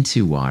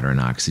 into water and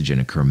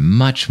oxygen occur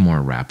much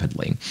more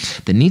rapidly.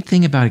 The neat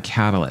thing about a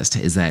catalyst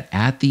is that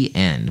at the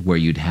end, where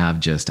you'd have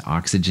just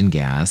oxygen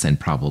gas and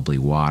probably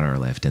water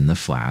left in the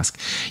flask,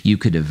 you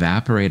could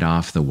evaporate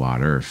off the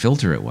water or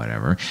filter it,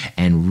 whatever,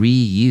 and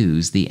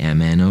reuse the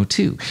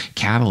MnO2.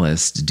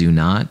 Catalysts do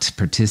not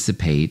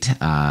participate in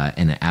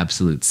an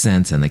absolute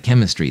sense in the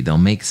chemistry. They'll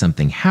make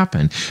something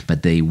happen,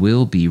 but they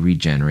will be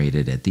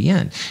regenerated at the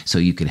end. So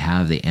you could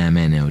have the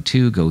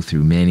MnO2 go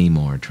through many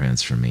more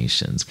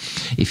transformations.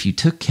 If you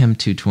took Chem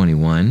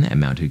 221 at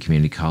Mount Hood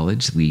Community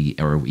College,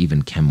 or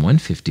even Chem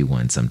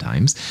 151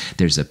 sometimes,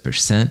 there's a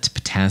 %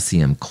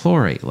 potassium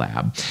chlorate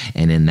lab.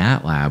 And in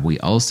that lab, we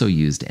also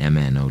used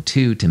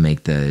MnO2 to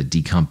make the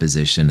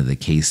decomposition of the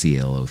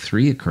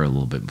KClO3 occur a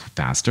little bit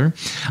faster.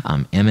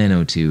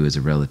 MnO2 is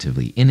a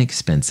relatively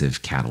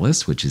inexpensive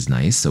catalyst, which is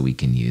nice, so we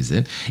can use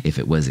it. If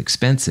it was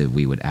expensive,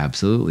 we would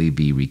absolutely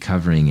be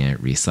recovering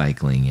it,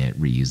 recycling it,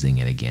 reusing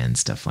it again,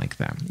 stuff like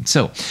that.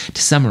 So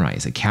to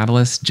summarize, a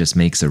catalyst just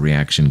makes a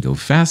reaction go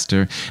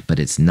faster, but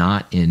it's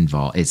not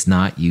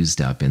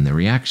used up in the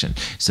reaction.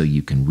 So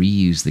you can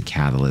reuse the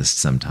catalyst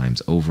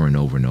sometimes over and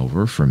over and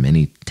over for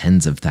many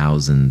tens of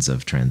thousands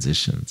of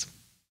transitions.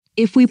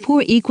 If we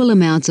pour equal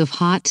amounts of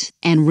hot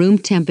and room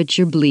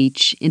temperature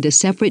bleach into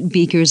separate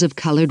beakers of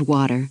colored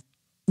water,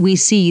 we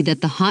see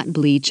that the hot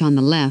bleach on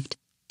the left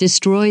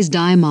destroys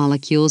dye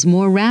molecules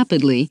more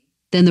rapidly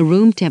than the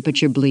room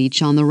temperature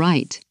bleach on the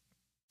right.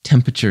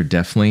 Temperature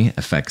definitely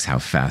affects how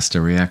fast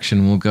a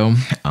reaction will go.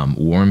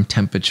 Warm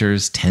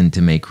temperatures tend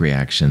to make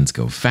reactions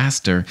go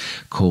faster.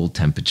 Cold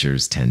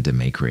temperatures tend to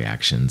make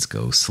reactions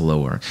go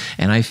slower.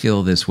 And I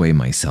feel this way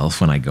myself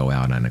when I go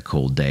out on a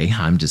cold day.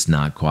 I'm just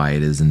not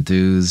quite as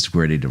enthused,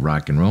 ready to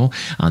rock and roll.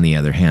 On the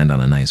other hand, on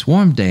a nice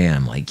warm day,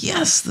 I'm like,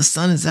 yes, the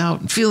sun is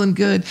out. I'm feeling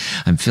good.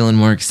 I'm feeling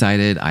more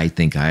excited. I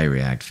think I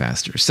react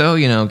faster. So,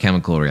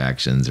 chemical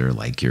reactions are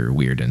like your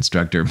weird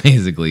instructor,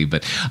 basically,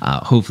 but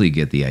hopefully you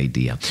get the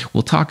idea.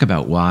 We'll talk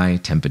about why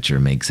temperature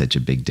makes such a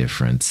big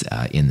difference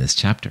in this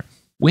chapter.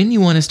 When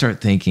you want to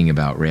start thinking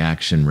about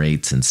reaction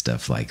rates and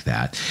stuff like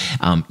that,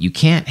 you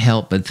can't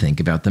help but think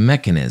about the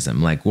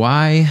mechanism. Like,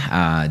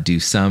 why do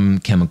some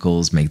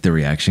chemicals make the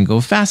reaction go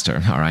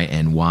faster? All right,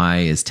 and why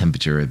is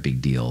temperature a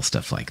big deal?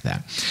 Stuff like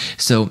that.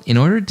 So in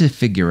order to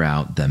figure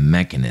out the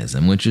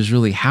mechanism, which is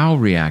really how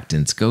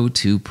reactants go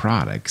to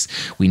products,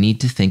 we need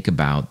to think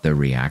about the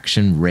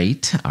reaction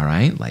rate, all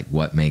right, like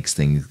what makes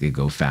things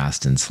go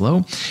fast and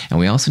slow. And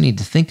we also need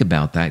to think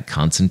about that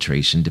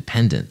concentration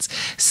dependence.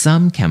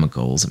 Some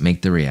chemicals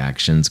make the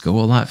reactions go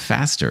a lot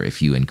faster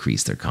if you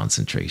increase their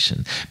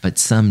concentration, but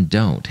some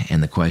don't.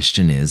 And the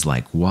question is,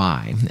 like,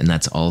 why? And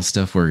that's all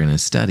stuff we're going to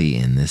study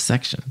in this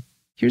section.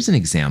 Here's an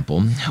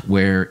example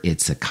where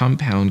it's a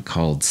compound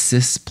called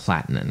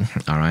cisplatin,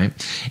 all right?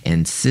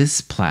 And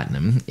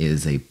cisplatin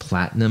is a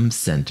platinum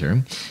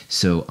center.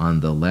 So on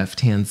the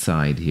left-hand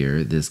side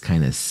here, this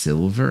kind of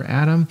silver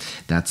atom,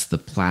 that's the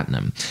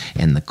platinum.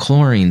 And the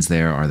chlorines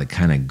there are the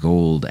kind of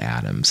gold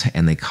atoms.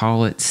 And they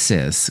call it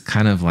cis,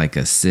 kind of like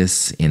a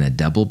cis in a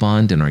double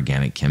bond in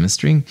organic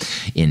chemistry.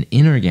 In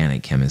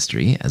inorganic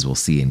chemistry, as we'll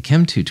see in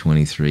Chem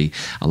 223,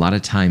 a lot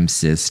of times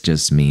cis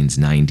just means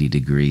 90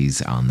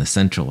 degrees on the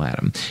central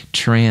atom.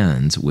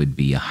 Trans would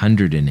be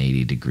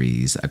 180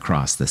 degrees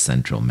across the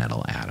central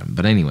metal atom.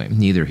 But anyway,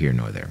 neither here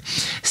nor there.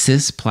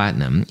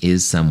 Cisplatin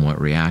is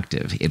somewhat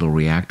reactive. It'll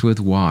react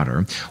with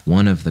water.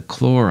 One of the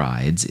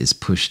chlorides is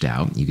pushed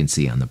out, you can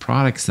see on the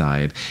product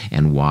side,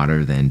 and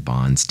water then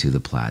bonds to the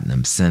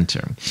platinum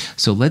center.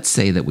 So let's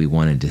say that we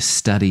wanted to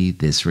study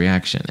this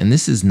reaction. And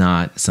this is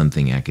not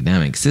something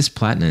academic.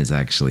 Cisplatin is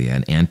actually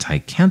an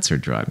anti-cancer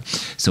drug.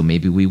 So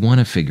maybe we want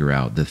to figure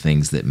out the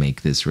things that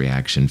make this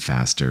reaction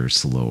faster,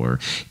 slower,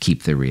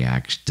 keep the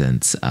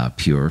reactants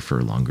pure for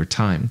a longer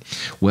time.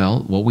 Well,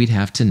 what we'd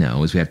have to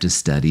know is we have to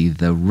study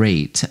the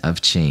rate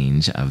of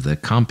change of the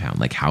compound,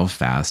 like how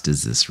fast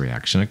is this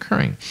reaction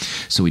occurring.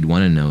 So we'd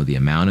want to know the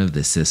amount of the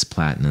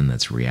cisplatin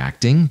that's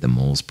reacting, the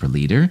moles per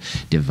liter,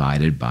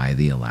 divided by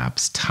the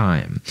elapsed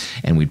time.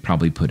 And we'd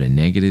probably put a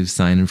negative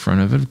sign in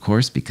front of it, of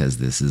course, because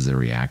this is a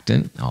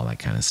reactant, all that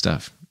kind of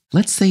stuff.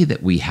 Let's say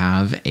that we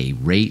have a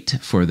rate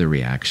for the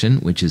reaction,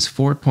 which is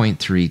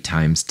 4.3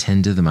 times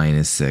 10 to the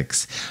minus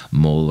 6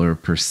 molar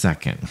per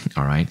second,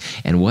 all right?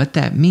 And what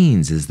that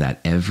means is that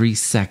every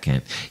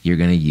second, you're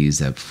going to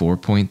use up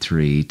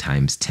 4.3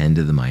 times 10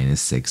 to the minus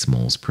 6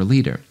 moles per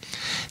liter.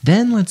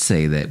 Then let's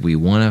say that we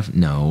want to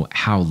know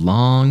how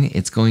long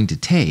it's going to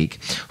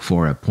take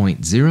for a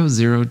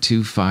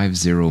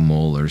 0.00250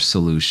 molar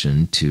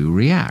solution to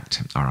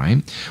react, all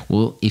right?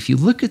 Well, if you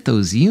look at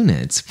those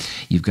units,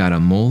 you've got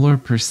a molar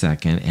per second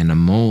and a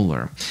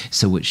molar.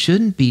 So it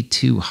shouldn't be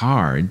too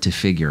hard to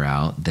figure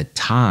out the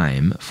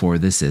time for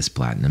the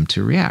cisplatin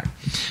to react.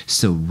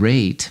 So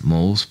rate,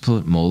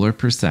 molar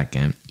per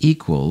second,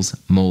 equals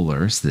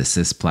molars, the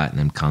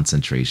cisplatin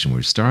concentration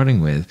we're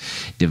starting with,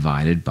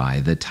 divided by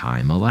the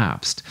time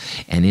elapsed.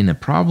 And in a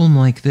problem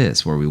like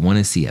this, where we want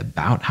to see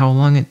about how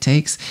long it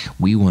takes,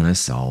 we want to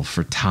solve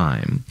for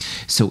time.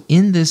 So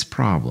in this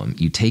problem,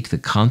 you take the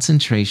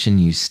concentration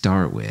you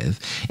start with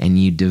and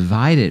you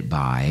divide it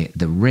by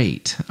the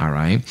rate, all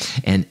right?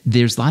 And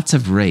there's lots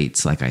of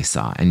rates, like I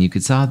saw, and you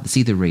could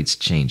see the rates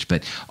change.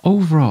 But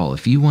overall,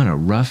 if you want a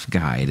rough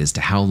guide as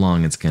to how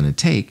long it's going to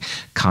take,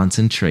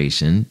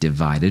 concentration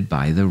divided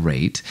by the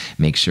rate,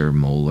 make sure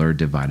molar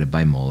divided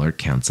by molar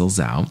cancels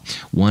out.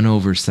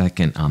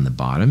 1/2 on the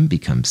bottom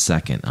becomes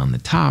second on the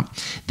top.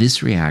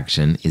 This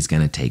reaction is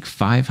going to take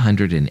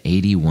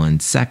 581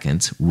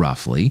 seconds,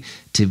 roughly,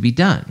 to be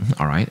done.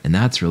 All right. And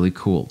that's really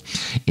cool.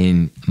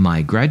 In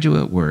my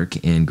graduate work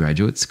in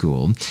graduate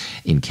school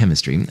in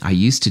chemistry, I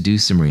used to do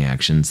some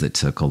reactions that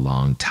took a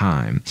long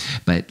time.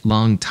 But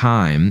long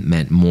time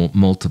meant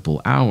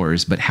multiple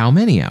hours, but how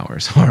many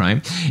hours? All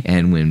right.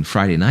 And when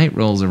Friday night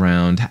rolls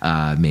around,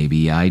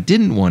 maybe I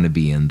didn't want to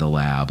be in the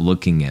lab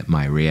looking at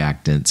my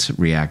reactants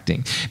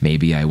reacting.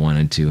 Maybe I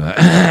wanted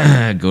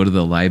to go to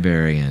the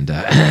library and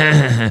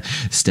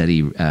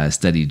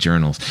study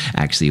journals.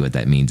 Actually, what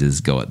that means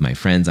is go with my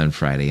friends on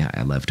Friday.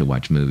 I love to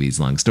watch movies,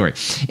 long story.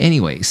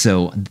 Anyway,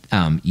 so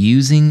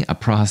using a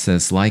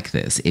process like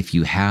this, if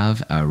you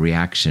have a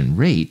reaction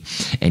rate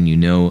and you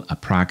know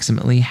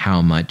approximately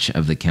how much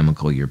of the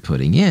chemical you're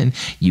putting in,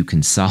 you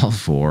can solve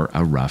for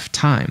a rough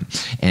time.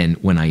 And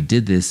when I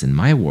did this in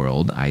my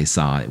world, I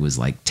saw it was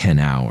like 10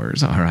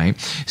 hours, all right?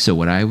 So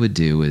what I would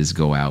do is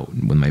go out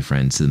with my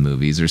friends to the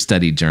movies or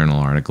study journal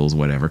articles,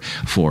 whatever,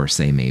 for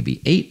say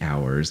maybe 8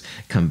 hours,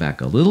 come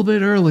back a little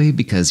bit early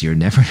because you're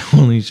never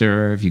totally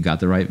sure if you got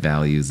the right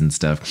values and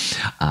stuff.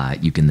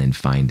 You can then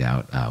find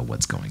out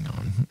what's going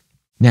on.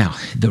 Now,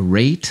 the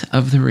rate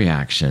of the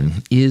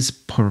reaction is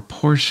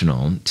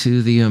proportional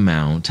to the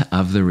amount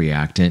of the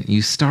reactant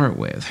you start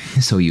with.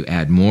 So you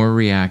add more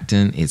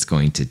reactant, it's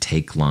going to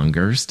take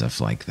longer,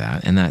 stuff like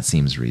that, and that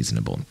seems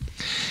reasonable.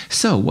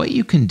 So what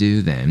you can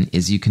do then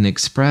is you can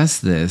express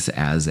this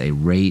as a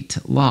rate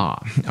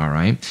law, all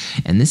right?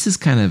 And this is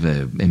kind of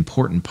an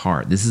important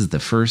part. This is the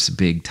first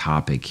big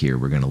topic here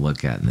we're going to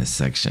look at in this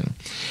section.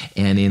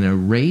 And in a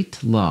rate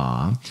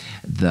law,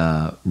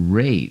 the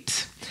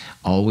rate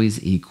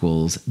always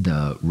equals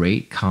the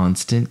rate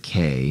constant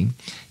K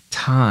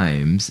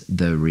times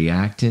the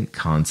reactant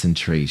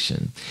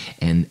concentration.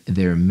 And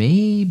there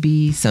may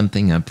be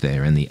something up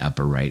there in the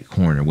upper right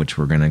corner, which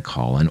we're going to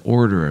call an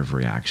order of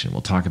reaction.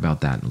 We'll talk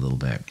about that in a little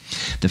bit.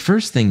 The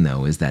first thing,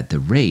 though, is that the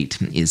rate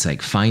is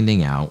like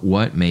finding out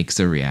what makes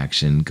a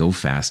reaction go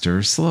faster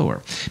or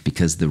slower,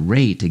 because the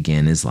rate,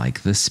 again, is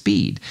like the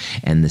speed.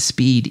 And the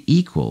speed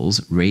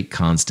equals rate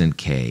constant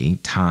K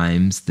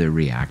times the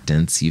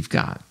reactants you've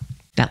got.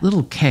 That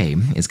little k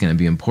is going to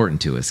be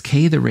important to us.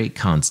 K, the rate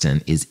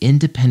constant, is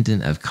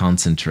independent of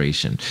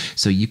concentration.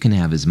 So you can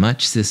have as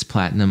much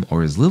cisplatinum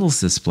or as little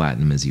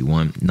cisplatinum as you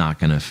want, not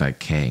going to affect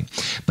K.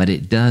 But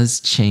it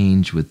does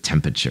change with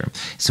temperature.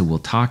 So we'll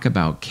talk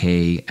about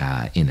K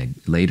in a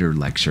later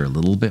lecture a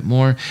little bit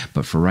more.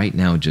 But for right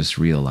now, just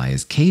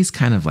realize K is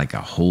kind of like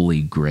a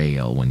holy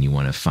grail when you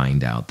want to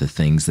find out the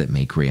things that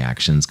make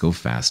reactions go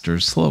faster or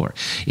slower.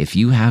 If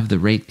you have the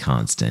rate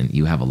constant,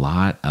 you have a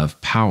lot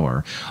of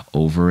power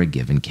over a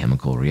given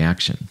chemical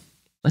reaction.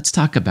 Let's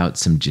talk about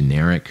some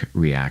generic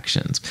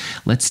reactions.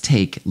 Let's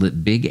take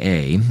big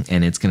A,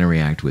 and it's going to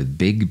react with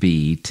big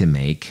B to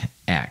make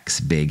X,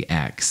 big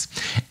X.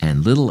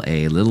 And little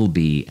a, little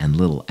b, and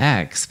little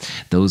x,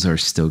 those are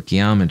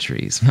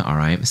stoichiometries, all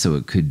right? So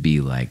it could be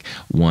like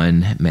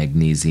 1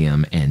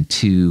 magnesium and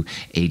 2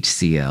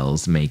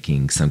 HCl's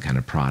making some kind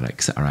of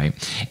products, all right?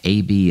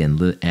 A, B,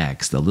 and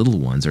X, the little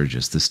ones, are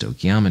just the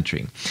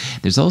stoichiometry.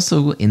 There's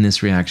also in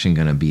this reaction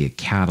going to be a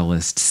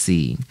catalyst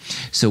C.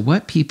 So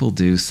what people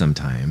do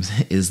sometimes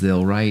is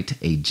they'll write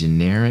a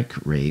generic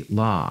rate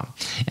law,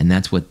 and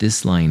that's what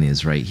this line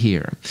is right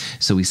here.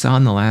 So we saw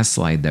in the last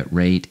slide that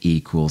rate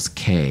equals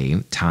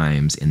K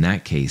times, in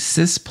that case,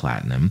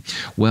 cisplatinum.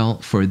 Well,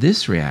 for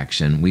this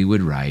reaction, we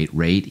would write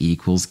rate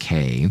equals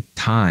K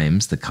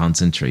times the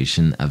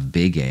concentration of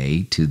big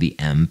A to the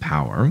M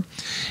power,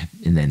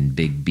 and then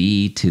big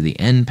B to the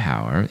N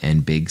power,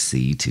 and big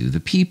C to the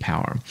P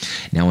power.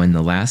 Now, in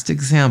the last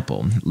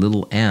example,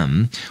 little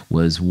m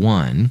was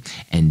 1,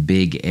 and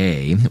big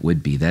A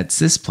would be that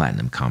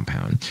cisplatinum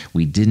compound.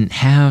 We didn't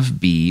have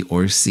B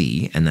or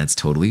C, and that's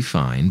totally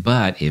fine,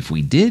 but if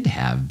we did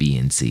have B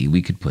and C,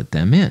 we could put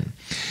them in.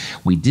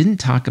 We didn't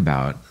talk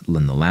about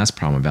in the last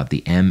problem about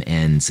the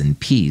MNs and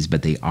Ps,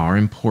 but they are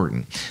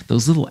important.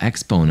 Those little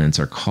exponents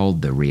are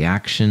called the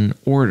reaction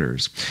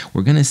orders.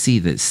 We're going to see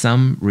that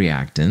some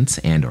reactants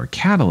and or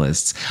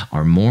catalysts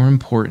are more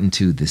important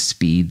to the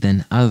speed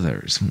than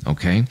others,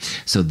 okay?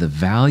 So the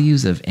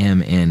values of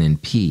M, N,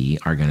 and P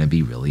are going to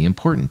be really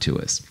important to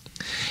us.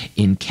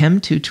 In Chem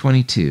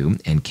 222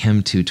 and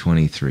Chem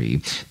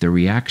 223, the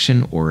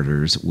reaction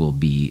orders will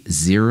be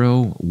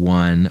 0,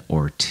 1,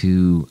 or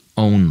 2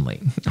 only.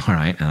 All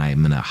right, and I'm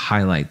going to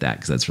highlight that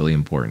because that's really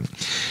important.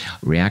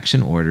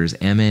 Reaction orders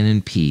Mn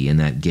and P in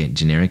that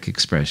generic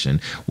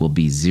expression will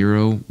be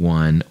 0,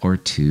 1, or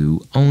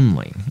 2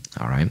 only.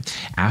 All right.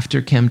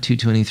 After Chem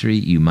 223,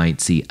 you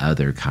might see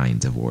other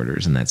kinds of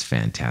orders, and that's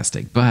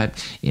fantastic.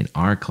 But in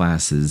our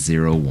classes,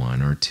 0,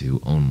 1, or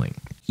 2 only.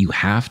 You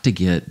have to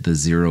get the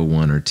 0,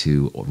 1, or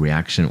 2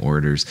 reaction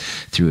orders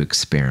through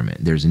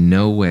experiment. There's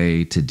no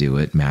way to do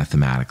it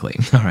mathematically,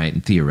 all right,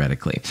 and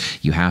theoretically.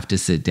 You have to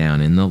sit down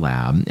in the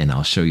lab, and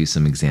I'll show you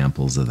some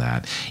examples of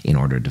that in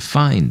order to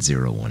find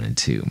 0, 1, and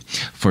 2.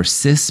 For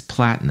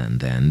cisplatin,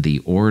 then, the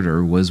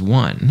order was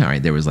 1. All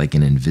right, there was like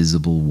an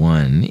invisible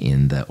 1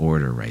 in the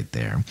order right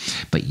there.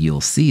 But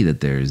you'll see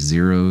that there's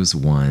 0s,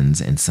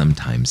 1s, and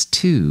sometimes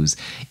 2s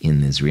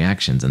in these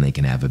reactions, and they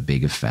can have a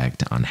big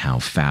effect on how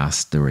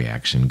fast the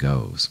reaction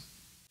goes.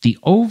 The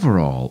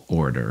overall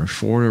order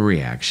for a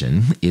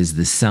reaction is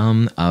the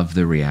sum of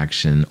the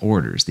reaction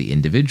orders, the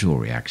individual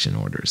reaction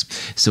orders.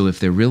 So if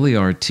there really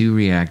are 2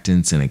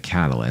 reactants and a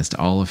catalyst,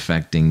 all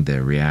affecting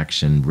the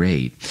reaction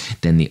rate,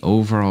 then the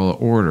overall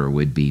order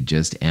would be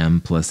just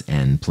M plus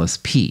N plus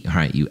P. All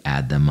right, you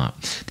add them up.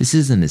 This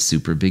isn't a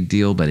super big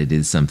deal, but it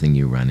is something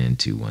you run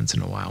into once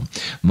in a while.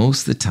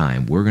 Most of the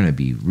time, we're going to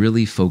be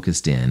really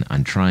focused in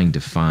on trying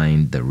to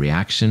find the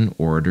reaction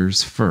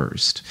orders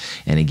first.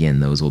 And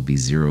again, those will be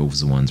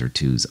 0s, 1s, or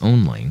 2s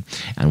only.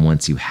 And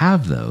once you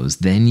have those,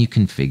 then you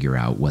can figure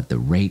out what the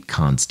rate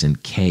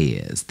constant K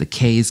is. The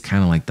K is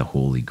kind of like the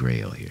holy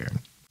grail here.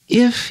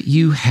 If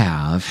you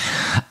have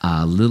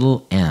a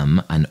little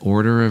m, an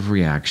order of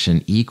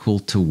reaction equal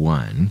to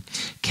 1,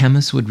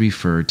 chemists would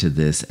refer to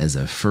this as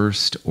a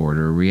first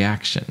order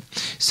reaction.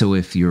 So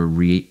if your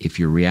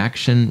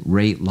reaction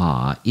rate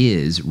law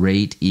is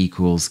rate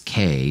equals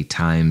K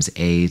times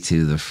A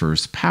to the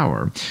first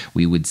power,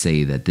 we would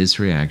say that this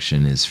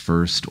reaction is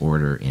first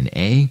order in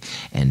A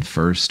and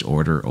first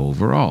order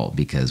overall,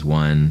 because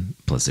 1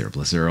 plus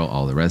 0,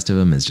 all the rest of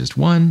them is just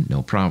 1,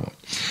 no problem.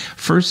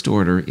 First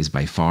order is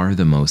by far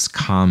the most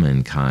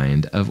common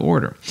kind of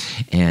order.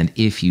 And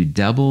if you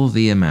double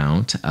the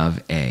amount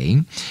of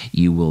A,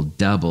 you will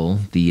double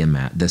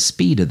the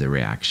speed of the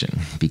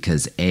reaction,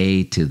 because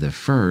A to the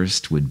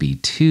first would be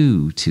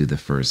 2 to the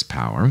first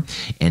power.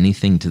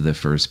 Anything to the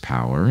first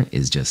power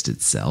is just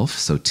itself,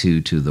 so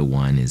 2 to the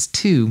 1 is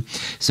 2.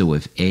 So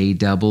if A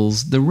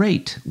doubles, the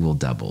rate will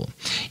double.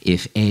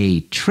 If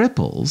A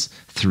triples,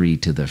 3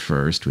 to the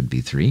first would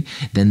be 3,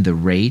 then the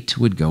rate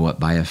would go up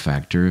by a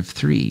factor of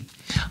 3.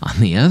 On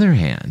the other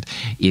hand,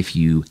 if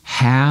you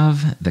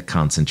have the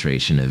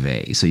concentration of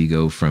A, so you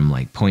go from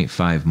like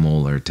 0.5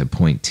 molar to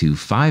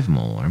 0.25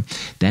 molar,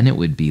 then it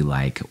would be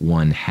like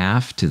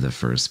 1/2 to the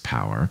first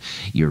power.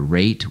 Your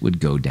rate would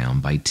go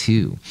down by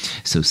 2.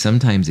 So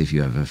sometimes if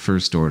you have a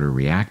first order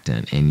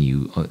reactant and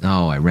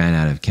I ran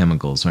out of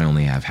chemicals, so I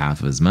only have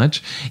half as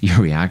much, your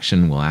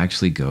reaction will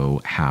actually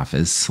go half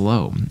as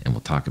slow. And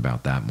we'll talk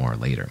about that more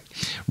later.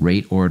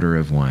 Rate order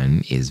of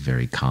 1 is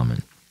very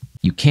common.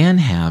 You can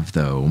have,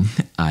 though,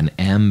 an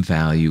M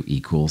value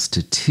equals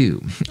to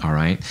 2, all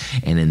right?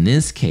 And in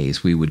this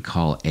case, we would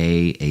call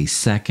A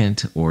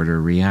second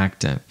order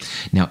reactant.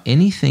 Now,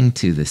 anything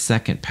to the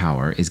second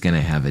power is going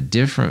to have a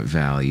different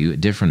value, a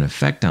different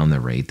effect on the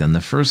rate than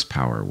the first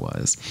power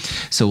was.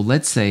 So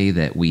let's say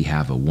that we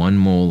have a 1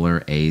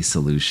 molar A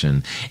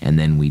solution, and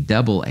then we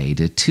double A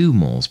to 2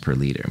 moles per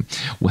liter.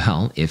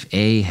 Well, if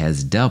A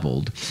has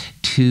doubled,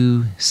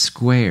 2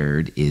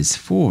 squared is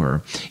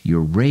 4, your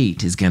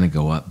rate is going to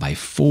go up by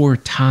 4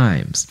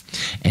 times.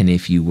 And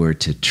if you were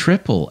to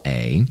triple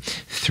A,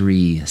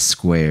 3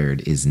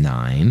 squared is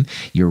 9,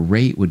 your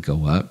rate would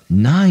go up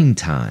 9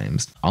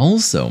 times.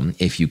 Also,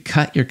 if you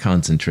cut your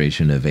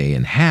concentration of A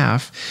in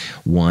half,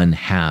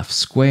 1/2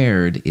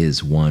 squared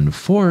is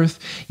 1/4,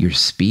 your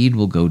speed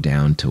will go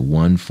down to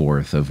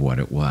 1/4 of what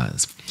it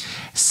was.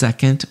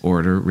 Second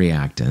order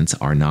reactants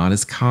are not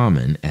as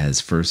common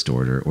as first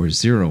order or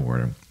 0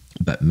 order.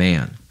 But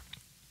man,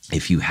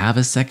 if you have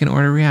a second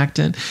order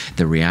reactant,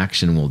 the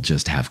reaction will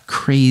just have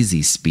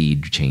crazy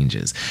speed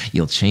changes.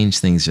 You'll change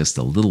things just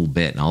a little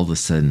bit, and all of a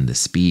sudden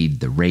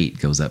the rate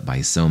goes up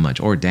by so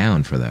much, or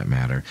down for that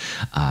matter.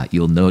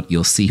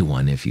 You'll see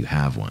one if you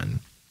have one.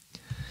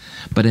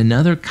 But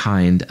another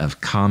kind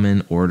of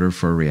common order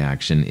for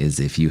reaction is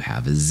if you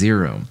have a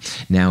 0.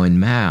 Now in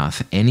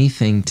math,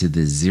 anything to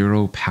the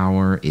 0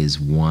 power is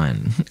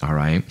 1, all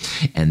right?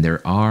 And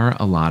there are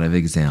a lot of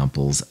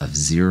examples of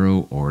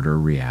 0 order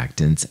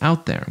reactants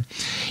out there.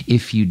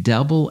 If you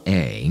double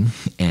A,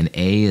 and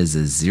A is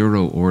a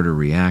 0 order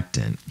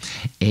reactant,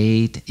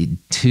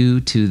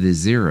 2 to the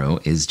 0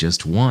 is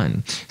just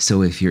 1.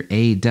 So if your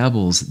A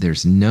doubles,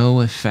 there's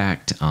no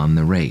effect on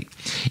the rate.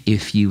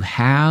 If you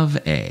have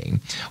A,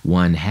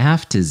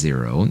 1/2 to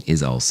 0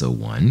 is also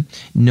 1.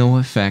 No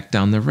effect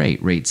on the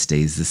rate. Rate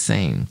stays the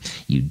same.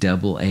 You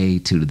double A,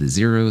 2 to the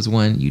 0 is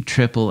 1. You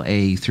triple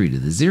A, 3 to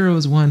the 0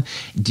 is 1.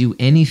 Do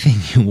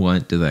anything you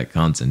want to that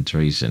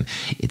concentration.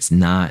 It's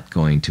not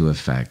going to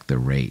affect the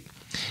rate.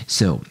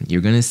 So you're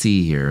going to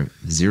see here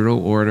 0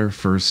 order,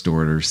 first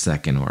order,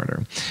 second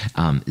order.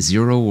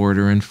 0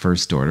 order and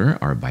first order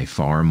are by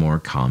far more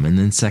common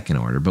than second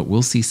order, but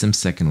we'll see some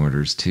second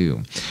orders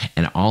too.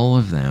 And all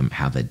of them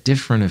have a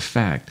different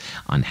effect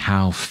on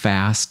how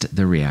fast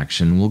the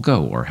reaction will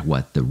go, or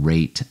what the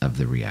rate of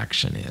the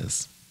reaction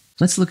is.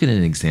 Let's look at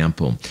an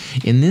example.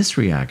 In this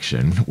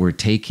reaction, we're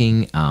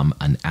taking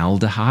an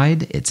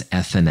aldehyde. It's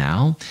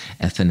ethanal.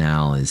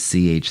 Ethanal is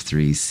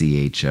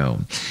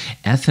CH3CHO.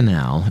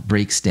 Ethanal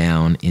breaks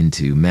down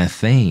into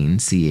methane,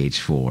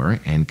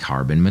 CH4, and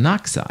carbon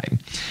monoxide.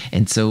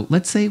 And so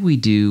let's say we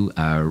do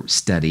a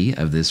study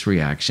of this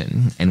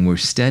reaction, and we're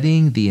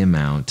studying the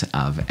amount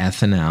of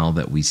ethanal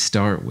that we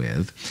start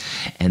with,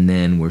 and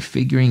then we're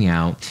figuring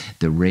out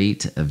the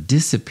rate of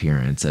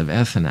disappearance of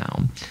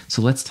ethanal.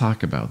 So let's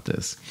talk about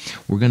this.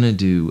 We're going to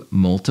do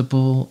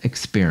multiple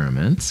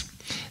experiments.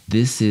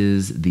 This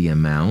is the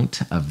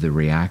amount of the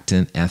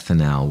reactant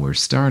ethanal we're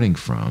starting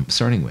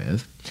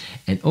with.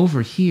 And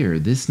over here,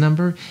 this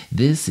number,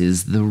 this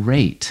is the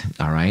rate,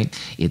 all right?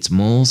 It's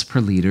moles per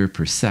liter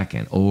per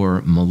second,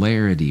 or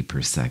molarity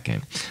per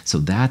second. So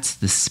that's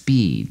the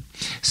speed.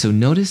 So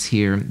notice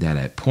here that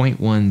at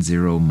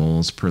 0.10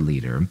 moles per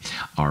liter,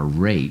 our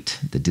rate,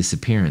 the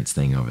disappearance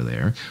thing over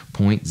there,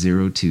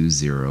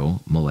 0.020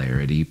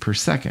 molarity per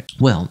second.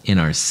 Well, in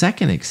our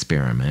second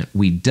experiment,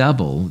 we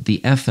double the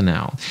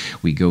ethanal.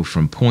 We go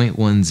from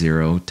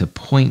 0.10 to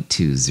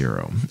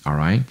 0.20, all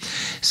right?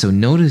 So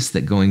notice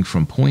that going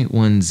from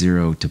 0.10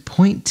 to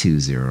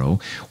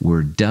 0.20,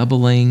 we're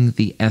doubling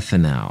the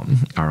ethanal,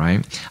 all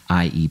right?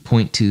 i.e.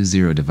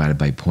 0.20 divided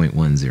by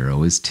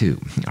 0.10 is 2,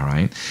 all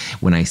right?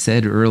 When I said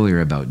earlier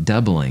about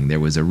doubling, there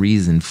was a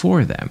reason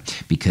for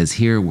that, because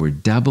here we're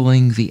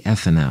doubling the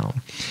ethanal.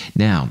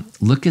 Now,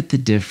 look at the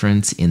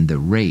difference in the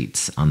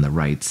rates on the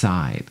right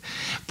side.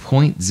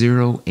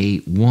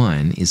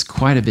 0.081 is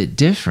quite a bit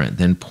different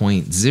than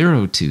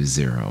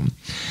 0.020.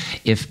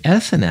 If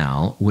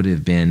ethanal would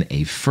have been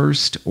a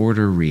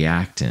first-order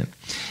reactant,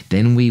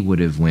 then we would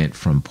have went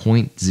from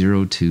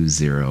 0.020 to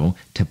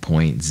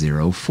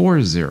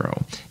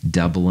 0.040.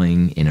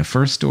 Doubling in a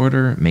first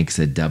order makes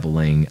a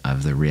doubling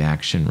of the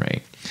reaction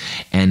rate.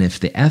 And if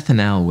the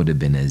ethanal would have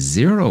been a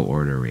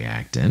zero-order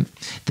reactant,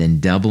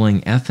 then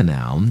doubling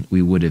ethanal,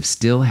 we would have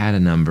still had a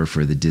number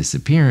for the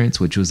disappearance,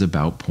 which was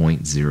about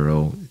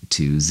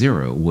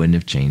 0.020. Wouldn't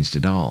have changed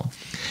at all.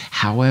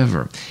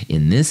 However,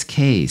 in this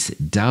case,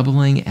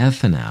 doubling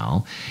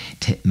ethanal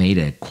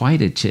made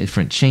quite a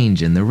different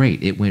change in the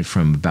rate. It went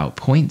from about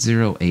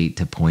 0.08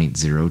 to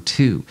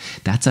 0.02.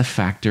 That's a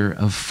factor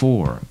of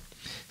 4.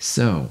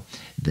 So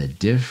the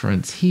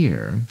difference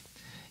here,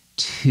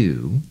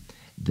 2,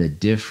 the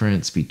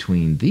difference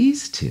between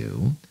these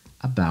two,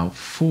 about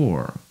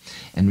 4.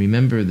 And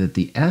remember that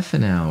the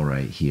ethanal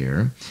right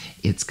here,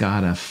 it's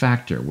got a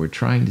factor. We're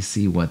trying to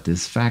see what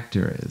this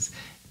factor is.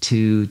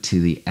 2 to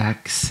the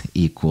x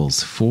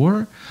equals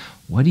 4.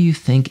 What do you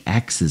think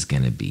x is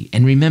going to be?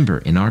 And remember,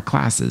 in our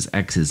classes,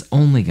 x is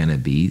only going to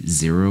be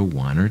 0,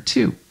 1, or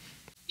 2.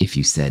 If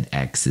you said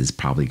x is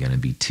probably going to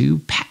be 2,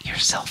 pat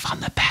yourself on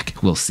the back.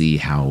 We'll see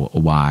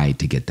why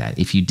to get that.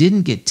 If you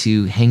didn't get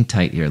 2, hang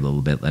tight here a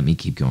little bit. Let me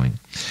keep going.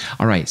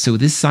 All right, so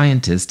this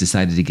scientist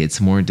decided to get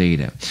some more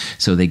data.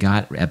 So they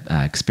got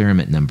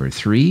experiment number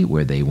 3,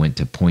 where they went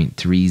to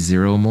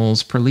 0.30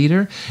 moles per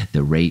liter.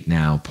 The rate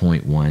now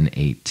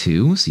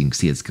 0.182, so you can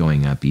see it's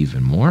going up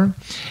even more.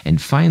 And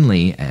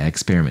finally,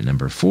 experiment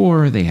number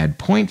 4, they had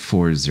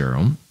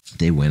 0.40.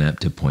 They went up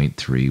to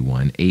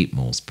 0.318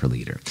 moles per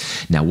liter.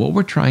 Now, what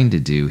we're trying to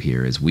do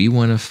here is we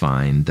want to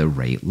find the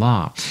rate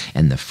law.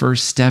 And the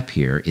first step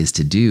here is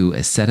to do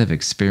a set of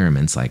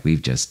experiments like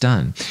we've just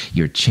done.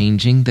 You're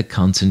changing the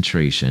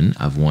concentration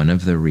of one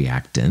of the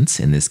reactants,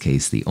 in this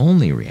case, the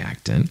only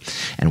reactant,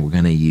 and we're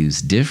going to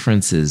use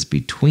differences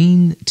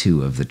between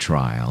two of the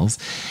trials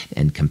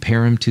and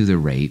compare them to the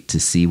rate to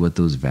see what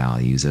those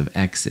values of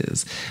x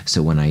is.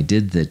 So when I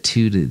did the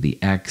 2 to the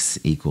x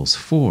equals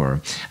 4,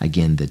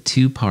 again, the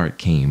 2 part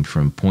came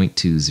from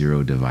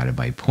 0.20 divided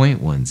by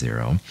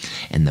 0.10,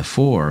 and the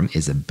 4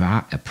 is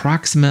about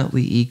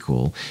approximately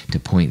equal to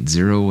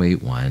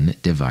 0.081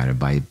 divided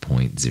by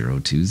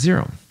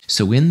 0.020.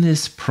 So in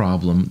this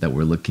problem that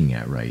we're looking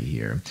at right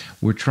here,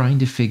 we're trying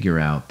to figure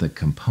out the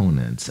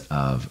components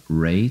of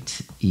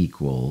rate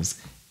equals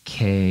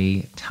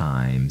K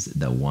times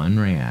the one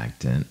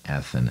reactant,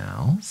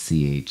 ethanal,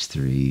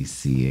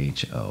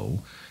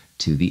 CH3CHO,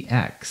 to the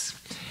X.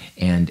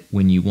 And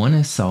when you want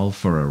to solve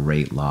for a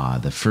rate law,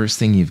 the first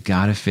thing you've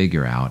got to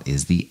figure out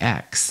is the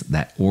X,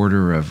 that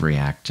order of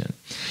reaction.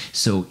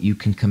 So you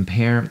can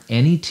compare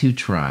any two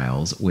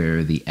trials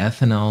where the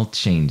ethanol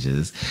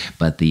changes,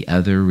 but the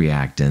other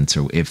reactants,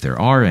 or if there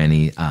are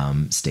any,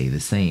 stay the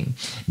same.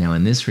 Now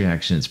in this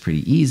reaction, it's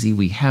pretty easy.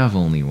 We have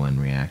only one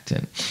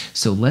reactant.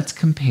 So let's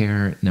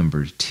compare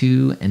number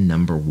 2 and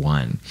number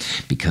 1,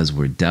 because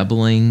we're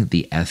doubling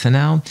the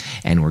ethanol,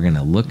 and we're going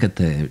to look at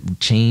the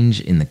change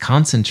in the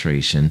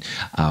concentration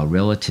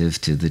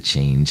relative to the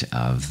change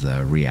of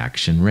the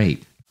reaction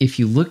rate. If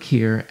you look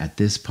here at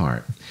this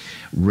part,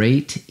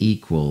 rate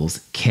equals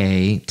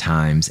K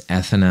times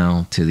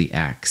ethanol to the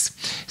X.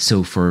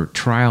 So for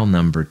trial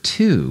number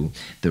 2,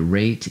 the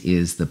rate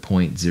is the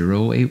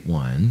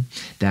 0.081.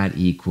 That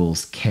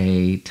equals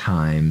K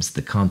times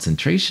the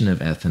concentration of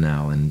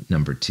ethanol in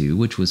number 2,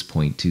 which was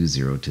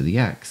 0.20 to the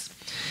X.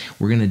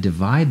 We're going to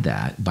divide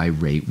that by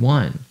rate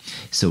 1.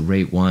 So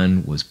rate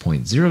 1 was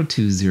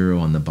 0.020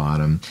 on the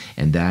bottom,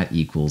 and that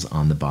equals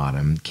on the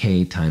bottom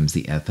k times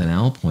the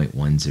ethanol,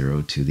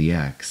 0.10 to the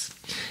x.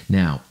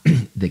 Now,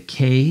 the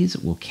k's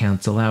will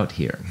cancel out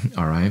here,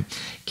 all right?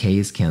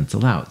 K's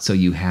cancel out. So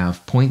you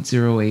have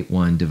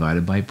 0.081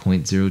 divided by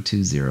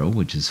 0.020,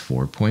 which is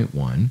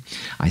 4.1.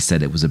 I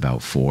said it was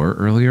about 4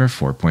 earlier.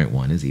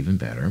 4.1 is even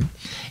better.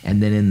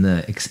 And then in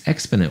the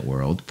exponent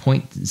world,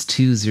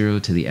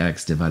 0.20 to the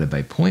x divided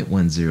by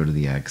 0.10 to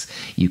the x,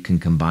 you can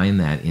combine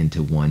that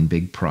into one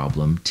big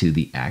problem to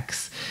the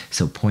x.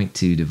 So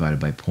 0.2 divided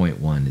by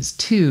 0.1 is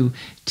 2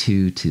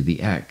 to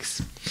the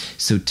x.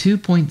 So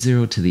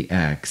 2.0 to the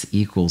x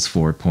equals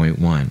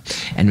 4.1.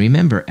 And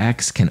remember,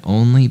 x can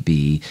only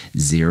be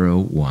 0,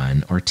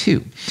 1, or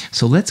 2.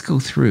 So let's go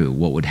through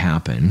what would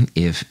happen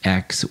if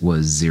x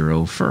was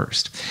 0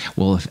 first.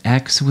 Well, if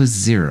x was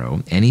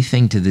 0,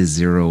 anything to the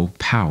 0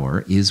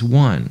 power is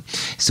 1.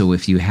 So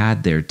if you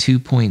had there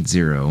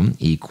 2.0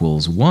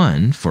 equals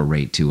 1 for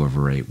rate 2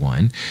 over rate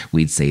 1,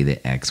 we'd say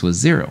that x was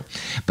 0.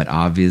 But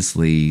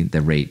obviously,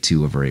 the rate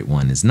 2 over rate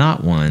 1 is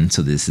not 1,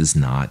 so this is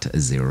not a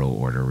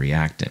 0-order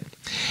reactant.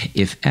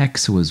 If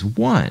x was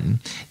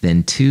 1,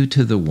 then 2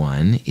 to the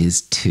 1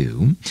 is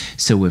 2.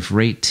 So if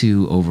rate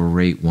 2 over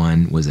rate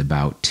 1 was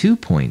about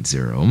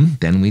 2.0,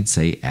 then we'd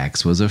say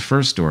x was a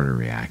first-order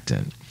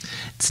reactant.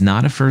 It's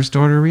not a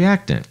first-order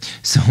reactant.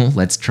 So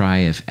let's try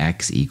if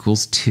x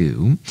equals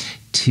 2.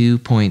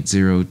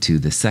 2.0 to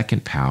the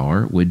second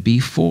power would be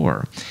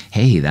 4.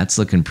 Hey, that's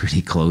looking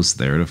pretty close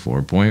there to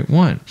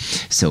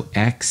 4.1. So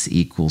x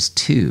equals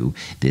 2.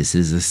 This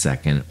is a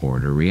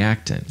second-order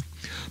reactant.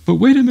 But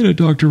wait a minute,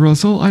 Dr.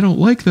 Russell, I don't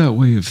like that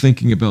way of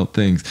thinking about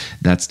things.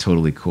 That's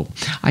totally cool.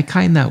 I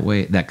kind of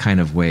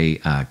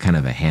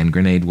a hand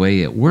grenade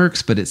way it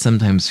works, but it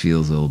sometimes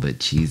feels a little bit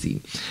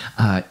cheesy.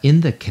 In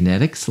the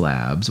kinetics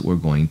labs we're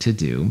going to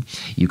do,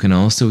 you can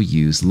also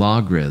use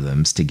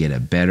logarithms to get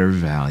a better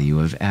value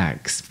of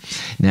x.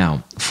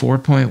 Now,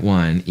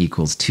 4.1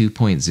 equals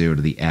 2.0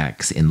 to the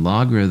x. In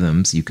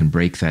logarithms, you can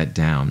break that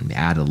down,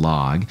 add a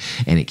log,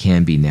 and it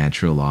can be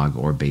natural log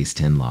or base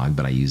 10 log,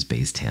 but I use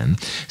base 10.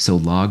 So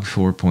log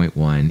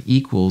 4.1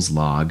 equals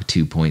log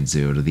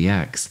 2.0 to the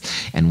x.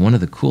 And one of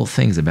the cool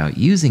things about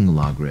using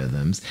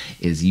logarithms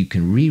is you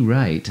can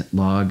rewrite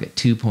log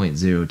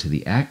 2.0 to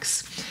the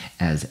x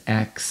as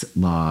x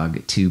log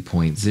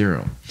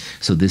 2.0.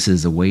 So this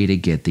is a way to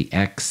get the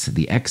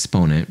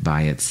exponent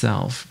by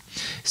itself.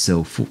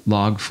 So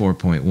log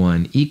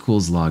 4.1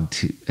 equals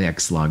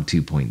x log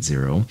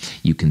 2.0.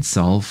 You can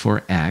solve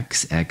for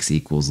x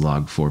equals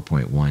log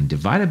 4.1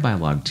 divided by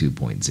log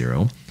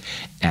 2.0.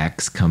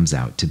 X comes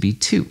out to be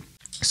 2.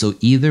 So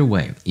either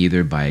way,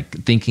 either by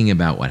thinking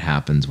about what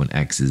happens when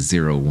x is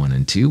 0, 1,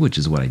 and 2, which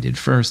is what I did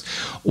first,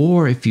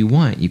 or if you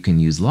want, you can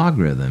use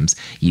logarithms,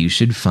 you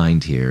should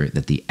find here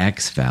that the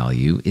x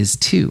value is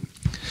 2.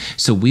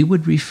 So we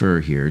would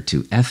refer here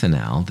to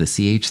ethanol, the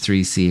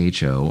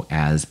CH3CHO,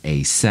 as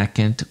a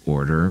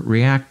second-order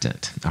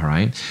reactant, all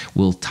right?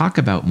 We'll talk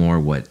about more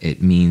what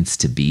it means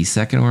to be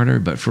second-order,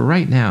 but for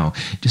right now,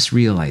 just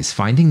realize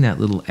finding that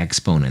little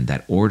exponent,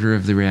 that order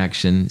of the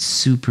reaction,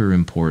 super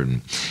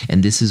important.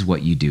 And this is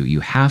what you do. You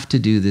have to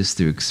do this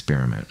through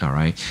experiment, all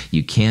right?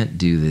 You can't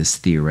do this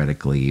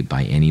theoretically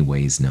by any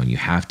ways known. You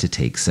have to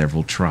take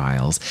several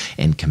trials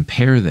and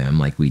compare them,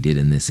 like we did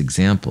in this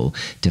example,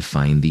 to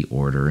find the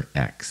order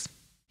X.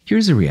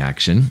 Here's a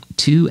reaction.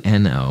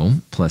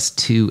 2NO plus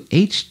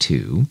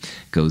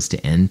 2H2 goes to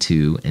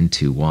N2 and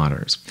 2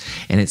 waters.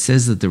 And it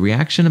says that the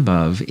reaction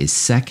above is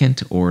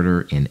second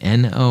order in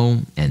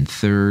NO and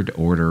third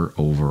order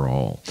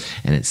overall.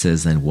 And it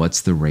says then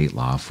what's the rate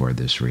law for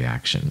this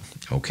reaction?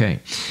 Okay,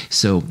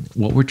 so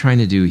what we're trying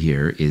to do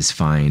here is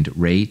find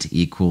rate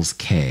equals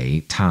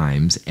K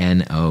times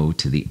NO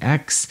to the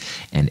X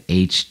and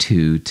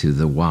H2 to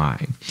the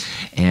Y.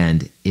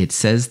 And it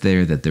says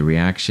there that the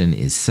reaction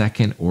is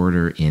second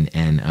order in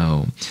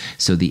NO.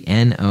 So the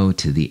NO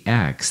to the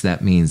X,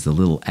 that means the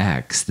little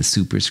x, the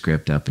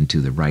superscript up and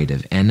to the right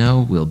of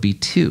NO, will be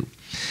 2.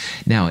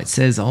 Now, it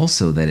says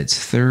also that it's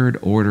third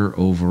order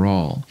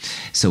overall.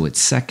 So it's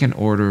second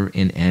order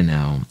in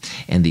NO,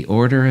 and the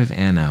order of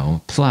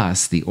NO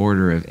plus the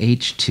order of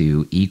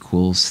H2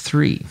 equals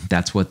 3.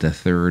 That's what the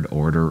third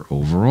order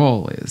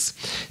overall is.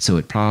 So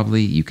it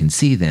probably, you can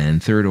see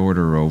then, third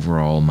order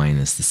overall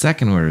minus the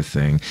second order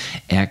thing,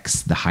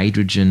 X, the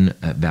hydrogen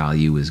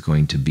value is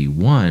going to be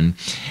 1.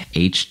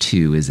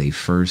 H2 is a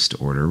first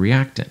order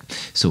reactant.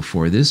 So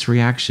for this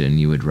reaction,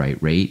 you would write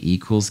rate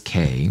equals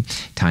K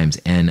times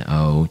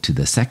NO to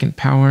the second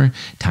power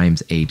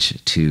times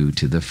H2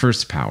 to the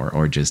first power,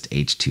 or just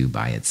H2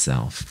 by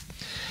itself.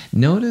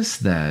 Notice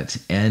that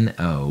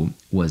NO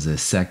was a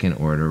second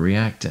order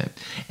reactant,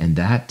 and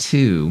that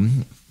too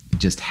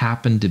just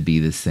happened to be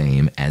the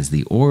same as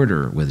the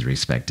order with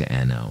respect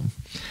to NO.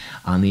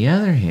 On the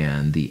other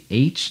hand, the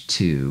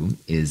H2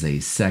 is a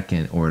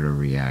second order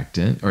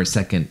reactant, or it's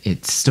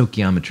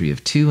stoichiometry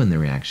of 2 in the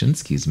reaction,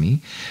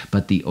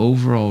 but the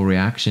overall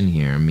reaction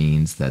here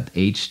means that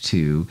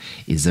H2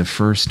 is a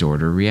first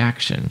order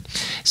reaction.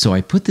 So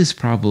I put this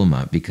problem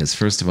up because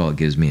first of all, it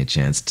gives me a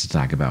chance to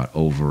talk about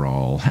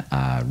overall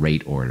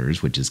rate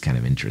orders, which is kind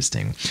of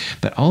interesting.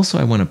 But also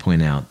I want to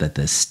point out that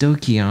the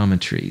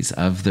stoichiometries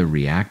of the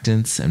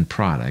reactants and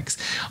products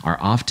are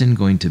often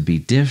going to be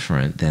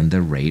different than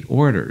the rate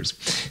orders.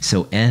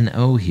 So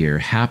NO here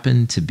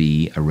happened to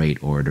be a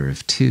rate order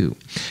of 2,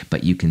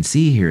 but you can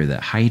see here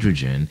that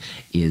hydrogen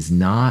is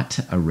not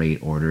a rate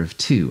order of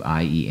 2,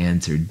 i.e.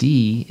 answer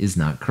D is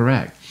not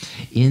correct.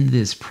 In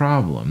this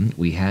problem,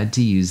 we had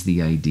to use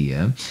the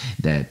idea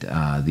that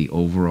the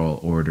overall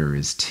order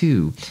is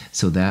 2,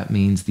 so that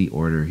means the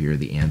order here,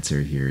 the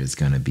answer here is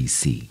going to be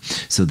C.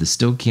 So the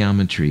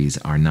stoichiometries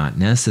are not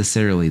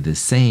necessarily the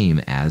same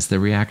as the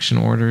reaction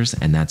orders,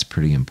 and that's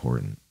pretty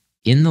important.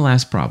 In the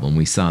last problem,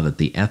 we saw that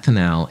the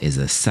ethanol is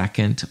a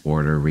second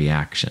order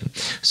reaction.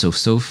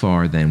 So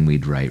far then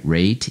we'd write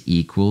rate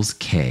equals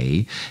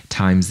K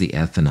times the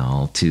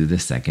ethanol to the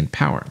second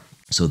power.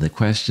 So the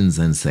questions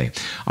then say,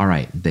 all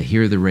right,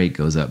 here the rate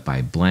goes up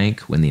by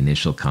blank when the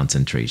initial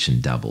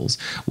concentration doubles.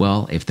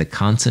 Well, if the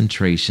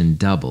concentration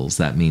doubles,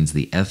 that means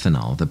the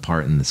ethanol, the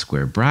part in the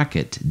square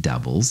bracket,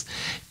 doubles.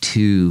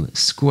 2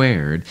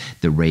 squared,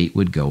 the rate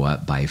would go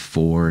up by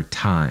 4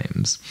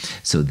 times.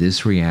 So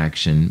this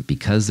reaction,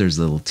 because there's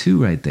a little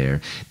 2 right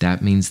there,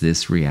 that means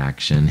this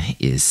reaction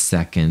is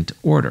second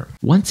order.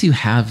 Once you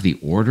have the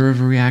order of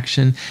a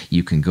reaction,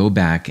 you can go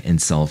back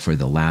and solve for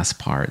the last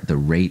part, the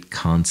rate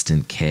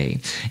constant K.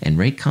 And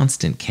rate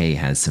constant K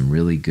has some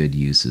really good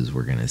uses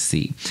we're going to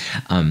see.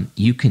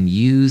 You can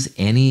use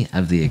any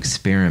of the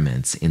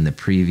experiments in the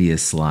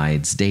previous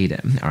slide's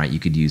data. All right, you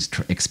could use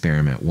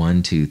experiment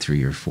 1, 2,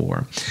 3, or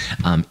 4.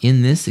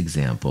 In this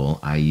example,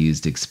 I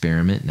used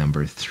experiment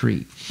number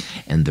 3,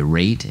 and the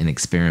rate in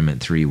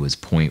experiment 3 was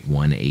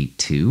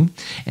 0.182,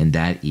 and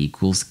that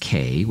equals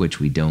K, which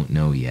we don't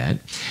know yet.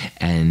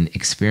 And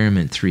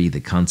experiment 3, the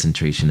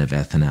concentration of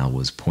ethanol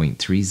was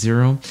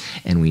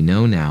 0.30, and we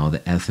know now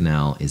that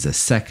ethanol is a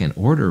second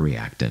order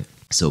reactant.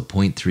 So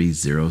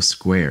 0.30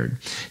 squared.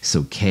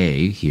 So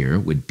K here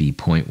would be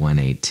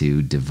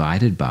 0.182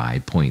 divided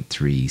by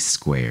 0.3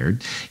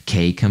 squared.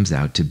 K comes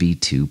out to be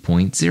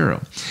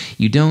 2.0.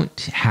 You don't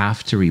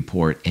have to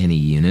report any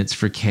units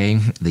for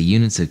K. The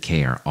units of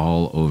K are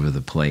all over the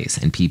place,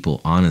 and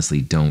people honestly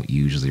don't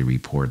usually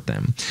report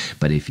them.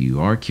 But if you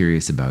are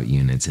curious about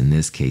units, in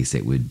this case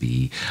it would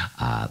be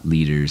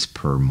liters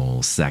per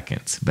mole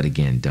seconds. But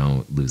again,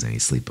 don't lose any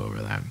sleep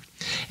over that.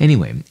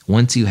 Anyway,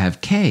 once you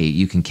have K,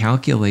 you can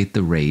calculate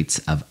the rates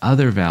of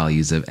other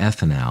values of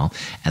ethanol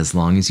as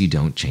long as you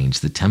don't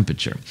change the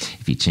temperature.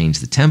 If you change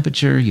the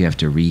temperature, you have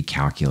to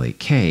recalculate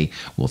K.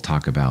 We'll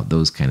talk about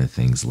those kind of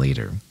things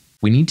later.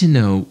 We need to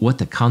know what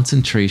the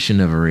concentration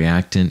of a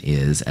reactant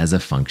is as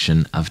a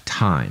function of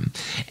time.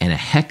 And a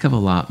heck of a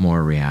lot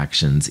more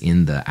reactions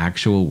in the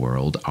actual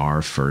world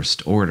are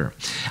first order.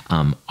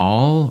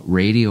 All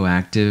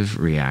radioactive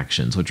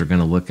reactions, which we're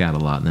going to look at a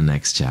lot in the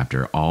next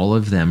chapter, all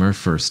of them are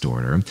first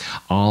order.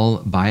 All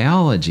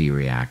biology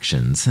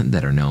reactions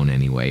that are known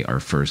anyway are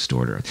first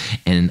order.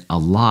 And a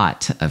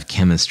lot of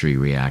chemistry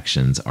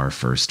reactions are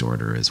first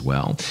order as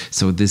well.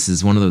 So this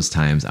is one of those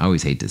times, I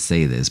always hate to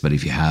say this, but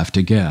if you have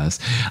to guess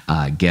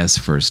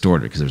first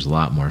order, because there's a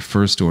lot more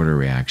first order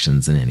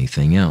reactions than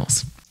anything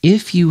else.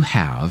 If you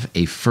have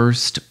a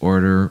first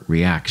order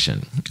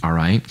reaction, all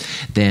right,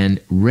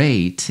 then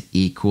rate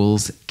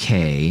equals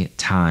K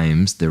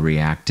times the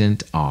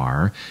reactant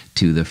R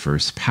to the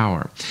first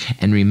power.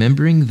 And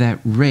remembering that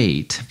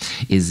rate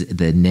is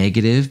the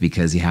negative,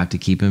 because you have to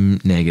keep them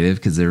negative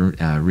because they're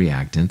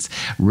reactants.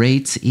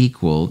 Rates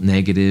equal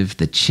negative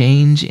the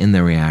change in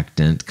the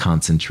reactant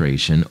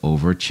concentration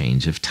over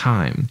change of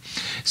time.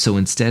 So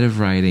instead of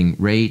writing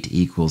rate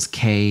equals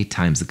K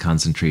times the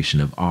concentration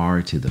of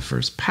R to the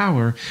first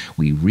power,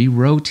 we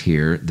rewrote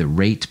here the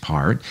rate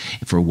part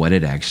for what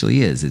it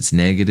actually is. It's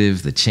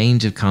negative the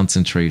change of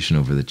concentration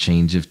over the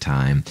change of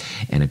time.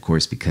 And of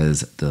course,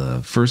 because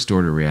the first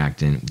order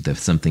reactant,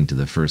 something to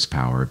the first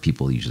power,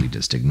 people usually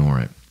just ignore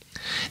it.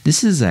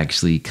 This is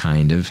actually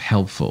kind of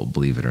helpful,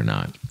 believe it or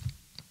not.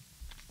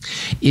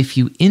 If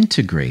you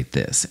integrate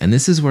this, and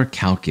this is where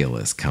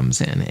calculus comes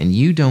in, and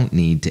you don't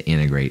need to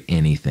integrate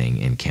anything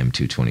in Chem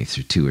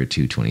 222 or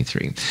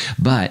 223,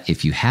 but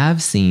if you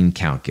have seen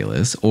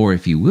calculus, or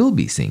if you will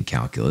be seeing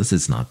calculus,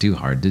 it's not too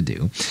hard to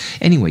do.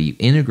 Anyway, you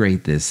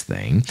integrate this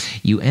thing,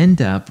 you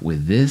end up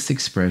with this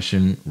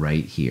expression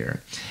right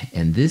here.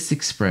 And this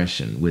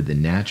expression with the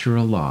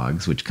natural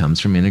logs, which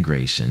comes from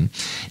integration,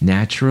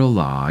 natural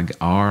log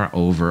R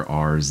over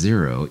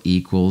R0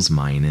 equals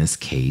minus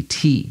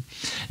KT.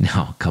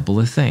 Now, a couple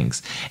of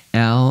things.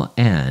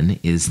 Ln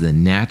is the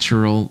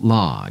natural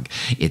log.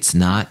 It's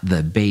not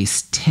the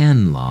base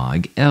 10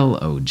 log,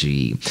 log.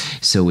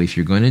 So if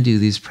you're going to do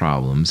these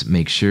problems,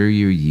 make sure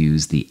you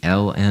use the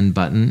Ln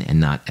button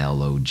and not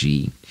log.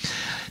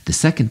 The The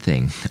second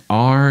thing,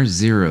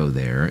 R0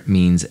 there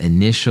means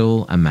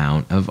initial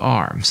amount of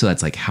R. So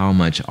that's like how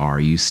much R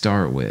you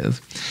start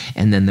with.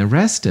 And then the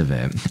rest of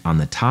it, on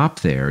the top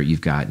there, you've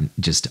got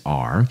just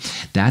R.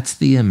 That's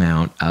the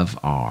amount of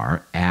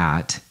R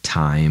at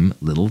time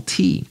little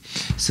t.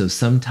 So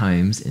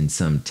sometimes in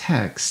some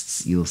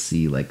texts, you'll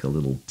see like a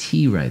little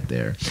t right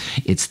there.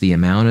 It's the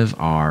amount of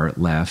R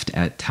left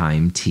at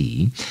time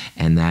t,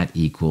 and that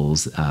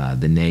equals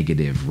the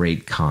negative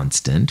rate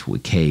constant.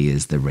 K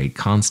is the rate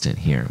constant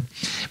here.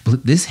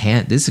 But this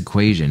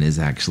equation is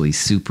actually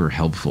super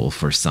helpful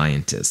for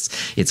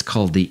scientists. It's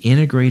called the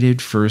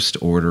integrated first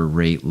order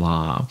rate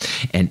law.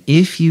 And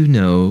if you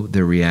know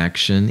the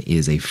reaction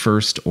is a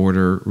first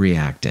order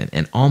reactant,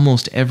 and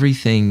almost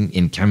everything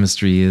in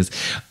chemistry is,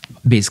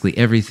 basically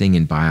everything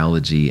in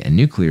biology and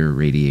nuclear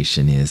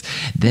radiation is,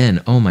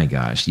 then, oh my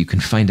gosh, you can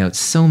find out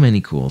so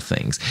many cool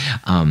things.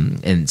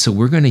 And so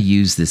we're going to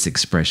use this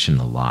expression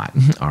a lot,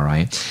 all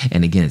right?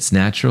 And again, it's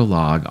natural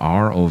log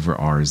R over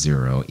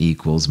R0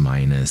 equals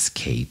minus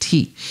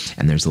KT.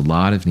 And there's a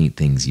lot of neat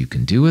things you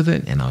can do with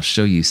it, and I'll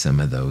show you some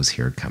of those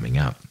here coming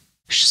up.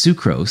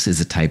 Sucrose is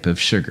a type of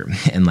sugar,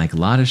 and like a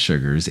lot of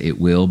sugars, it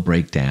will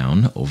break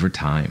down over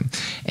time.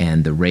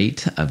 And the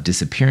rate of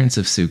disappearance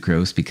of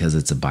sucrose, because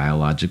it's a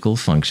biological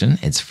function,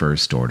 it's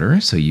first order,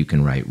 so you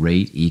can write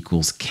rate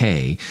equals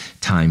K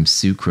times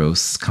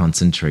sucrose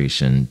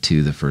concentration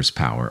to the first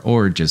power,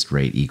 or just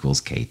rate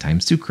equals K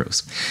times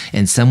sucrose.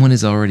 And someone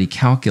has already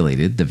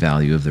calculated the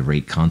value of the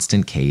rate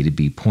constant K to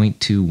be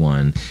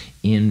 0.21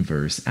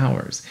 inverse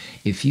hours.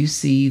 If you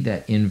see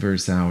that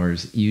inverse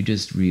hours, you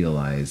just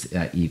realize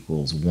that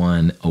equals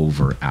 1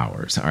 over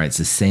hours. All right, it's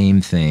the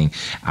same thing.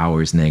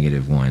 Hours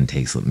negative 1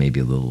 takes maybe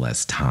a little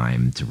less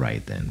time to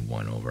write than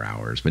 1 over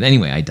hours. But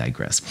anyway, I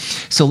digress.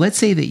 So let's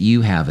say that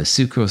you have a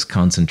sucrose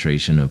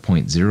concentration of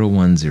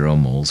 0.010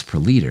 moles per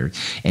liter,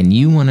 and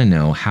you want to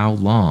know how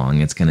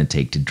long it's going to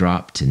take to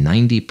drop to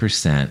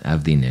 90%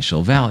 of the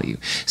initial value.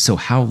 So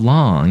how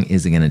long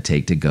is it going to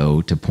take to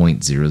go to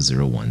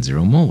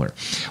 0.0010 molar?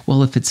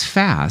 Well, if it's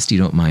fast, you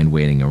don't mind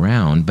waiting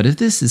around. But if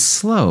this is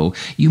slow,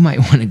 you might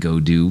want to go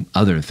do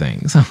other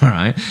things, all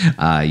right?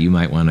 You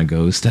might want to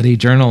go study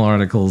journal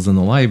articles in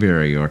the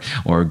library,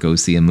 or go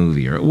see a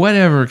movie, or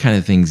whatever kind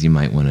of things you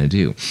might want to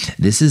do.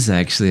 This is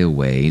actually a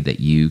way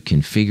that you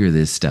can figure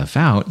this stuff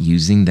out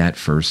using that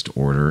first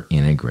order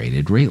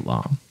integrated rate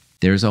law.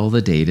 There's all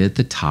the data at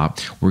the top.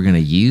 We're going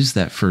to use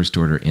that first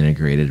order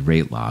integrated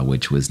rate law,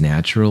 which was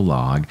natural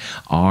log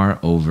R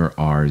over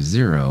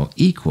R0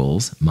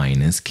 equals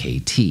minus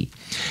KT.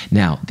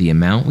 Now, the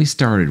amount we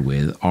started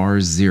with,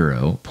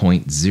 R0,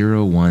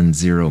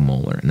 0.010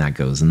 molar, and that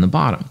goes in the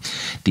bottom.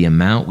 The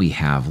amount we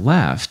have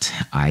left,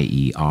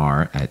 i.e.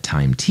 R at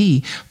time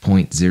t,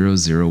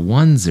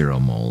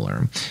 0.0010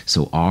 molar.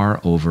 So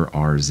R over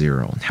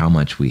R0, how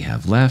much we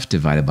have left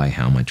divided by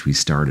how much we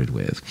started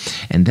with.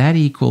 And that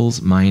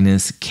equals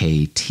minus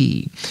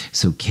KT.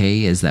 So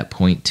K is that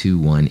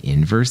 0.21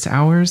 inverse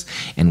hours,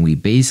 and we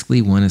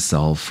basically want to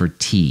solve for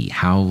T,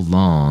 how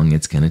long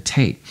it's going to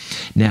take.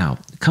 Now,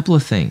 a couple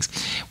of things.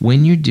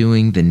 When you're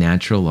doing the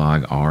natural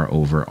log R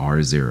over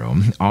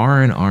R0,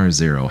 R and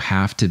R0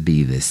 have to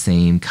be the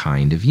same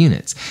kind of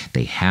units.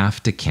 They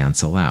have to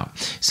cancel out.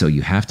 So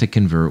you have to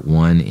convert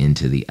one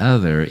into the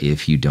other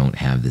if you don't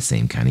have the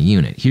same kind of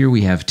unit. Here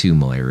we have 2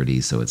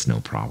 molarities, so it's no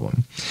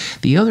problem.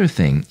 The other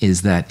thing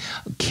is that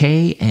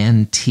K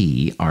and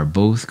T are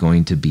both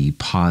going to be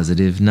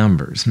positive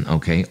numbers,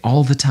 okay,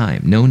 all the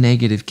time. No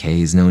negative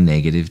Ks, no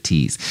negative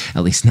Ts,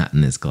 at least not in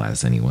this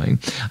class anyway.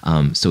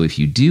 So if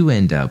you do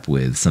end up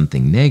with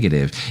something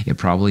negative, it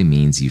probably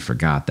means you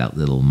forgot that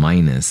little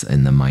minus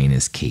in the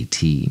minus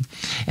KT.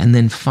 And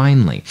then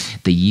finally,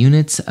 the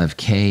units of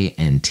K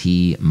and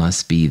T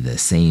must be the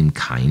same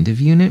kind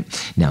of unit.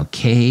 Now,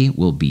 K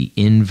will be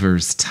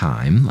inverse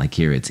time, like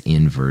here it's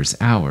inverse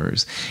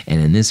hours. And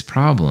in this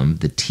problem,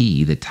 the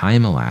T, the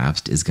time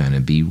elapsed, is going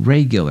to be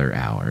regular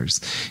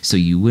hours. So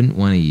you wouldn't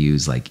want to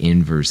use like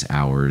inverse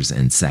hours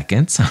and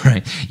seconds, all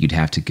right? You'd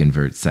have to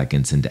convert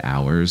seconds into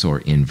hours, or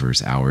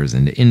inverse hours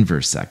into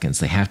inverse seconds.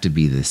 They have to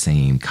be the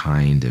same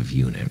kind of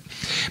unit.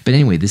 But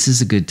anyway, this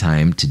is a good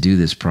time to do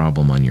this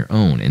problem on your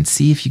own and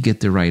see if you get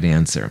the right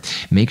answer.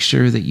 Make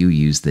sure that you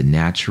use the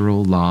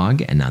natural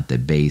log and not the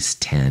base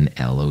 10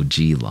 log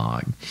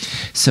log.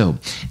 So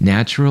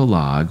natural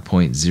log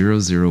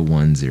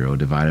 0.0010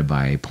 divided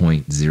by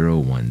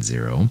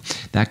 0.010,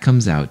 that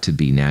comes out to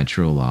be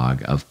natural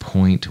log of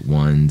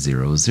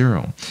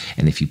 0.100.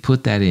 And if you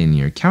put that in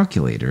your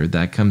calculator,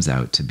 that comes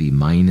out to be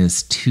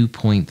minus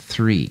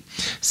 2.3.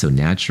 So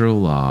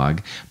natural log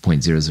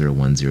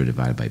 0.0010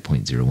 divided by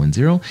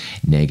 0.010,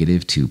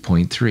 negative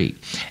 2.3.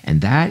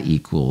 And that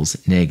equals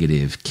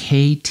negative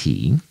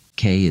KT.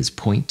 K is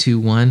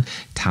 0.21.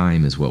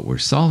 Time is what we're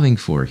solving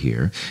for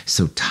here.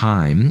 So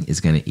time is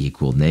going to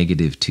equal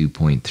negative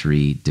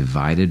 2.3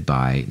 divided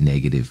by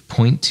negative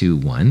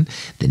 0.21.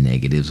 The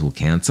negatives will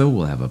cancel.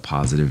 We'll have a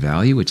positive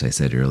value, which I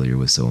said earlier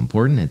was so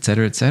important,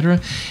 etc., etc.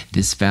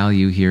 This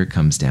value here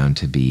comes down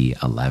to be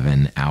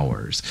 11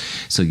 hours.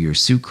 So your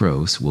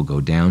sucrose will go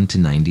down to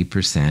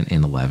 90%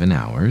 in 11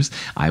 hours.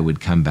 I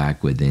would come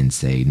back within,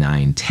 say,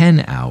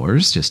 9-10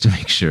 hours just to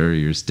make sure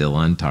you're still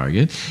on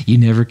target. You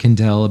never can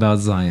tell about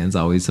science,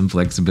 always some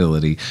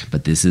flexibility,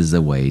 but this is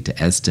a way to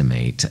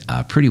estimate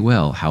pretty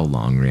well how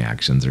long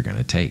reactions are going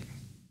to take.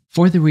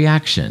 For the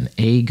reaction,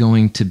 A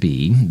going to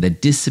B, the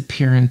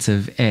disappearance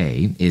of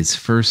A is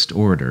first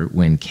order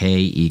when K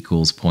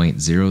equals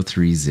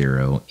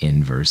 0.030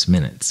 inverse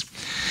minutes.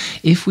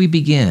 If we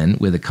begin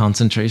with a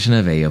concentration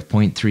of A of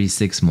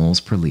 0.36 moles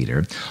per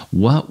liter,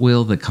 what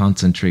will the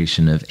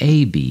concentration of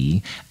A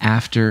be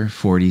after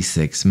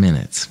 46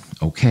 minutes?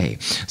 Okay,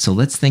 so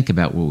let's think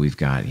about what we've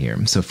got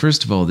here. So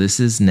first of all,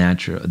 this is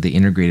the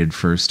integrated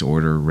first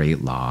order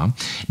rate law.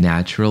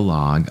 Natural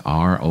log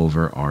R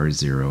over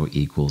R0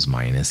 equals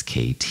minus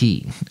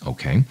KT.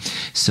 Okay,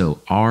 so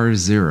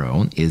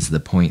R0 is the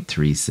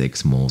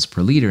 0.36 moles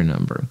per liter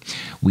number.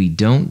 We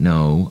don't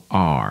know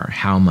R,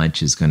 how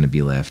much is going to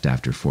be left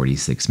after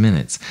 46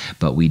 minutes,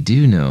 but we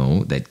do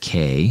know that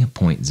K,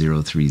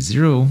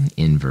 0.030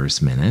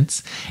 inverse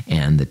minutes,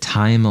 and the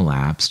time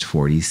elapsed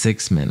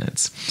 46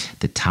 minutes.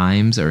 The times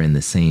are in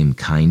the same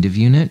kind of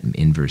unit,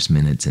 inverse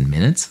minutes and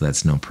minutes, so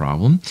that's no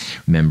problem.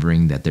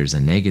 Remembering that there's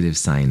a negative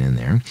sign in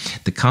there,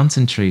 the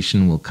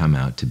concentration will come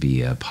out to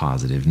be a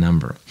positive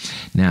number.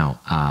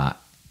 Now,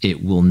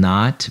 it will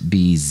not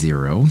be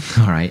 0.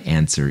 All right,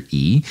 answer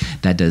E.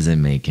 That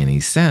doesn't make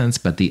any sense,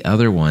 but the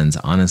other ones,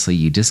 honestly,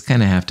 you just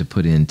kind of have to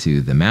put into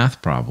the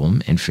math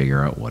problem and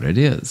figure out what it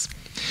is.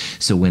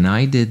 So when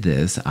I did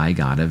this, I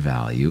got a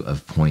value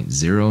of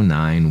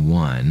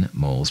 0.091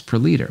 moles per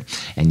liter.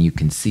 And you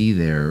can see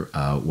there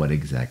what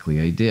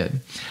exactly I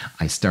did.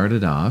 I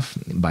started off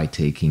by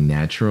taking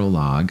natural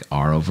log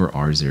R over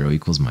R0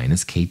 equals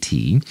minus KT.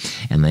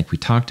 And like we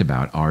talked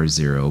about,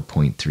 R0,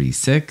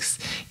 0.36,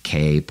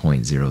 K,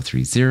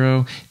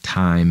 0.030,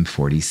 time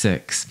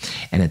 46.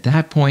 And at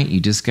that point, you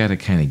just got to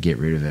kind of get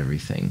rid of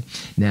everything.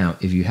 Now,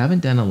 if you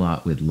haven't done a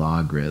lot with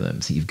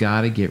logarithms, you've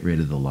got to get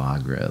rid of the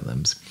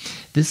logarithms.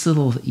 This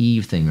little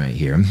E thing right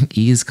here,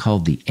 E is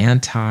called the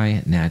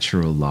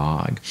anti-natural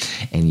log,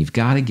 and you've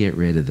got to get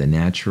rid of the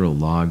natural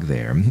log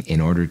there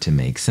in order to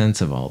make sense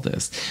of all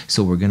this.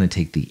 So we're going to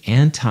take the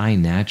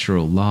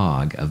anti-natural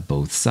log of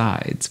both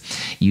sides.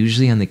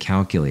 Usually on the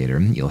calculator,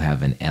 you'll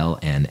have an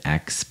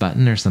lnx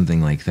button or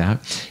something like that,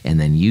 and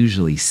then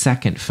usually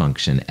second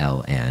function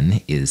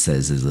ln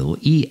says a little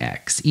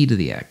ex, e to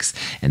the x,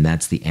 and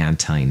that's the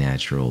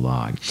anti-natural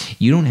log.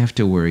 You don't have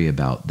to worry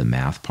about the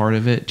math part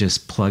of it,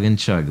 just plug and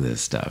chug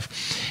this stuff.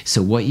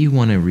 So what you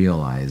want to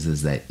realize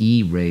is that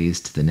e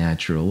raised to the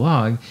natural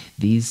log,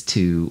 these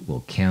two will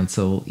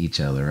cancel each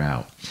other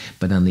out.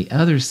 But on the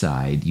other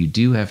side, you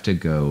do have to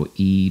go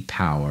e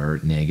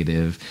power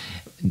negative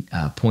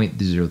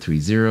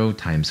 0.030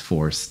 times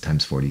 4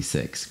 times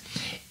 46.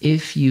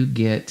 If you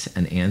get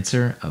an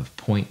answer of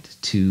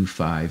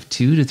 0.252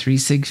 to 3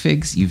 sig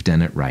figs, you've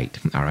done it right,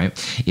 all right?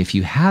 If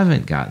you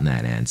haven't gotten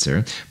that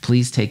answer,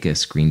 please take a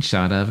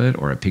screenshot of it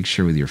or a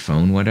picture with your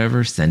phone,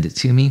 whatever, send it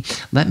to me.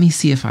 Let me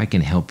see if I can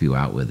help you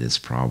out with this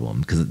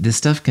problem, because this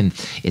stuff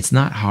it's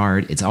not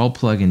hard, it's all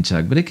plug and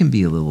chug, but it can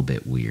be a little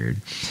bit weird.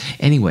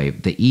 Anyway,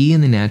 the e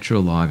and the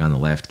natural log on the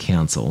left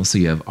cancel, so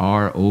you have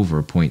r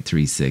over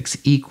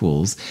 0.36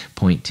 equals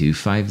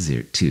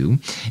 0.252,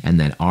 and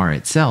then r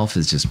itself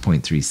is just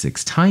 0.36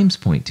 times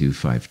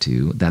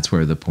 0.252. That's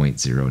where the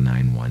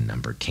 0.091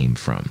 number came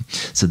from.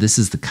 So this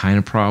is the kind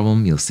of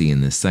problem you'll see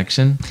in this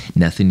section.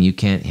 Nothing you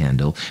can't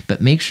handle, but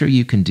make sure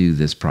you can do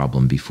this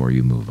problem before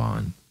you move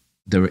on.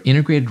 The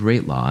integrated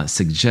rate law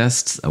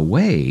suggests a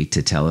way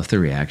to tell if the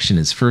reaction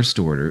is first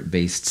order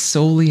based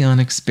solely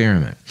on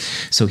experiment.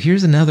 So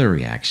here's another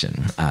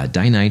reaction.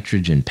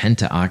 Dinitrogen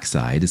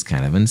pentaoxide is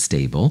kind of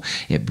unstable.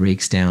 It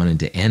breaks down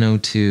into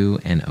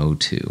NO2 and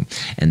O2.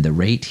 And the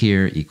rate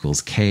here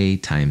equals K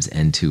times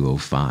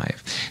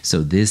N2O5.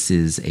 So this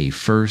is a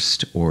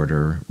first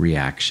order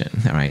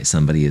reaction. All right,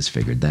 somebody has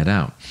figured that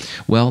out.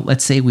 Well,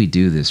 let's say we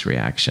do this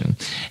reaction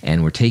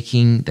and we're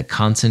taking the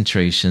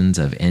concentrations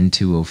of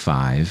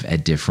N2O5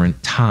 at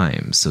different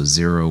times. So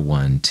 0,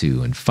 1,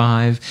 2, and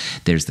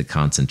 5. There's the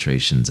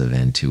concentrations of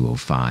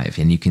N2O5.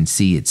 And you can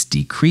see it's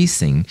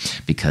decreasing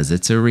because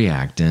it's a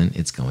reactant.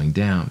 It's going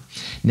down.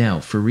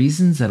 Now, for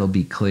reasons that'll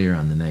be clear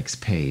on the next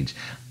page,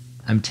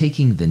 I'm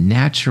taking the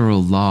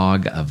natural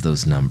log of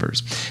those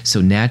numbers.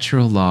 So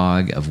natural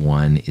log of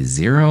 1 is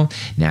 0,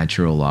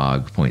 natural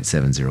log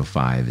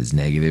 0.705 is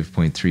negative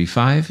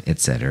 0.35,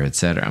 etc.,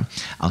 etc.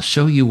 I'll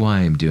show you why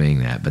I'm doing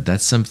that, but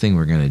that's something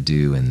we're going to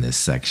do in this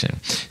section.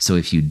 So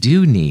if you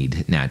do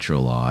need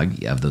natural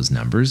log of those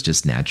numbers,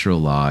 just natural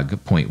log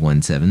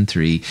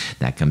 0.173,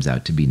 that comes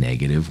out to be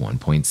negative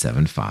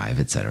 1.75,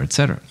 etc.,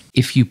 etc.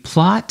 If you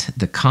plot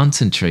the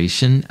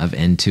concentration of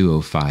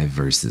N2O5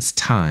 versus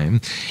time,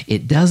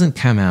 it doesn't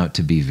come out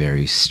to be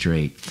very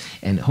straight.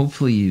 And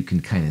hopefully you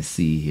can kind of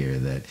see here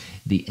that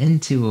the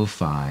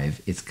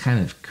N2O5 is kind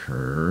of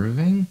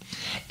curving.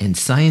 And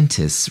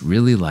scientists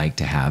really like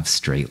to have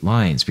straight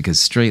lines because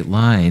straight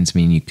lines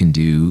mean you can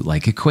do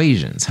like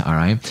equations, all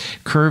right?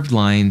 Curved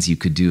lines, you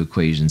could do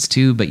equations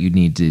too, but you'd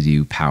need to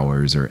do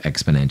powers or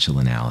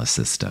exponential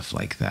analysis, stuff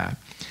like that.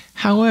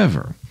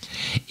 However,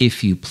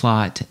 if you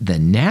plot the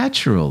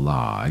natural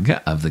log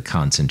of the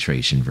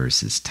concentration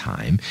versus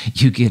time,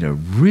 you get a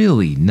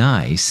really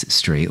nice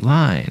straight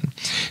line.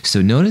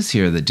 So notice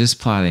here that just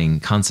plotting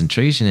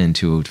concentration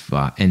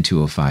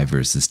N2O5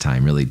 versus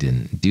time really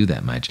didn't do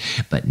that much.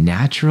 But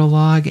natural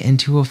log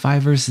N2O5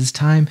 versus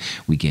time,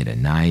 we get a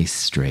nice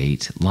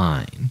straight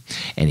line.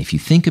 And if you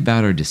think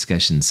about our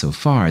discussion so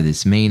far,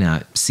 this may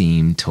not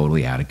seem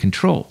totally out of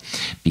control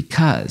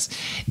because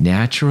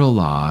natural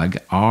log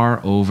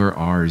R over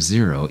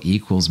R0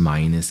 equals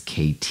minus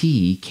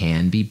KT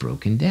can be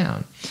broken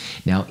down.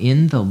 Now,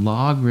 in the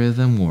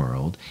logarithm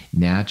world,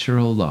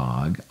 natural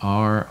log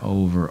R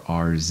over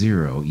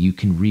R0 you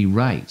can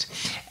rewrite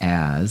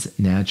as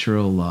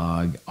natural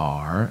log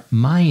R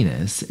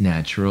minus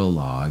natural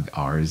log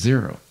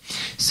R0.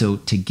 So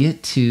to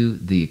get to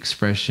the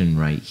expression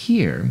right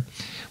here,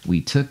 we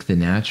took the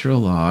natural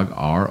log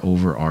R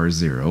over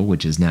R0,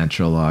 which is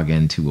natural log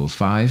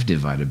N2O5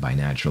 divided by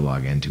natural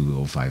log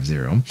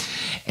N2050,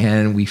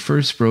 and we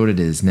first wrote it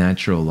as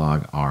natural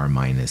log R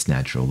minus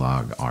natural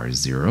log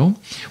R0.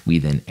 We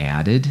then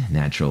added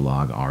natural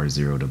log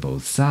R0 to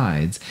both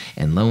sides,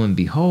 and lo and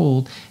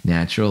behold,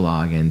 natural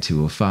log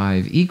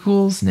N2O5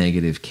 equals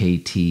negative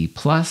KT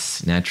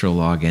plus natural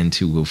log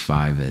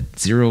N2O5 at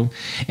 0.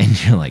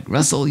 And you're like,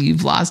 Russell,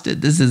 you've lost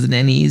it. This isn't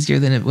any easier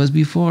than it was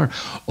before.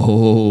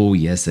 Oh,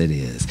 yes, it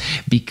is.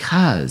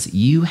 Because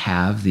you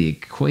have the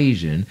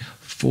equation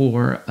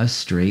for a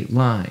straight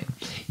line.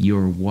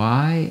 Your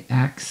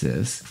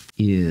y-axis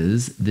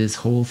is this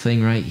whole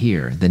thing right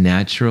here, the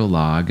natural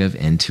log of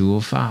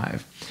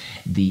N2O5.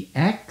 The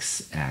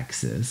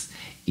x-axis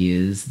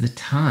is the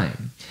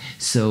time.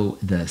 So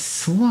the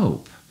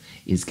slope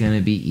is going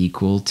to be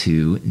equal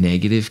to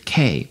negative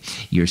k.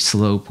 Your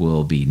slope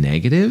will be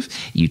negative.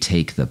 You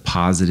take the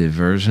positive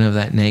version of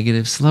that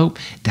negative slope,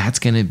 that's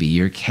going to be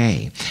your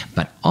k.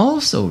 But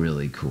also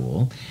really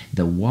cool,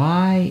 the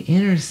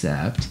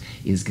y-intercept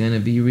is going to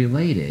be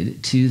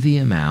related to the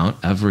amount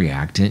of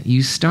reactant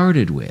you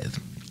started with.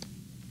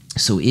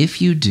 So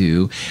if you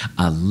do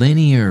a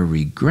linear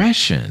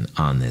regression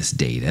on this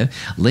data,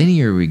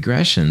 linear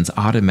regressions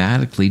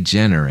automatically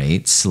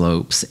generate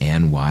slopes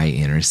and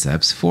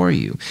y-intercepts for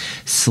you.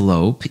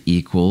 Slope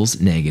equals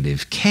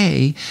negative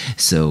k,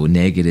 so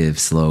negative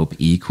slope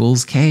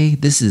equals k.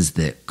 This is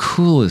the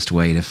coolest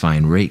way to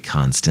find rate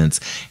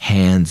constants,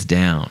 hands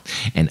down.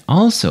 And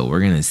also, we're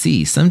going to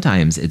see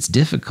sometimes it's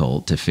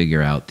difficult to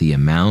figure out the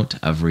amount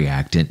of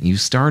reactant you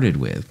started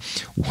with.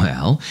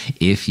 Well,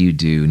 if you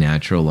do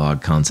natural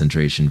log concentration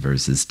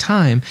versus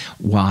time,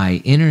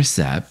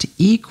 y-intercept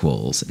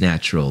equals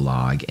natural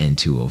log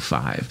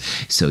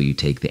N2O5. So you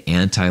take the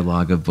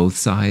anti-log of both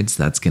sides,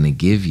 that's going to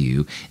give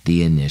you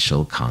the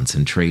initial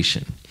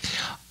concentration.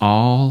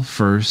 All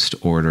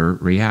first-order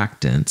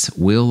reactants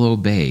will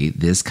obey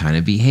this kind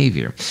of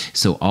behavior.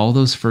 So all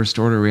those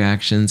first-order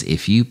reactions,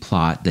 if you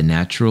plot the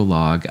natural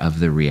log of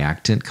the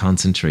reactant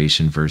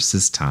concentration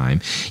versus time,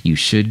 you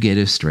should get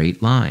a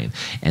straight line.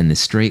 And the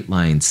straight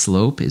line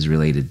slope is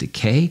related to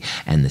K,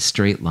 and the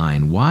straight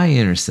line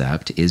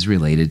y-intercept is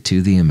related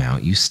to the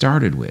amount you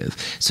started with.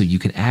 So you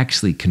can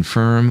actually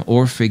confirm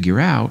or figure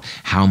out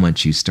how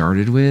much you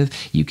started with.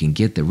 You can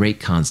get the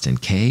rate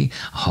constant K.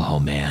 Oh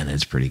man,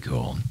 that's pretty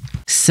cool.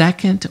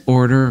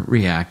 Second-order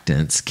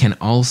reactants can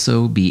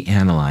also be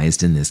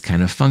analyzed in this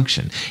kind of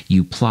function.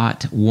 You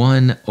plot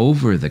 1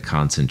 over the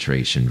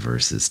concentration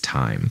versus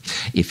time.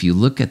 If you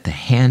look at the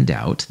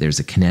handout, there's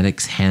a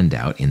kinetics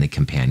handout in the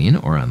companion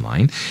or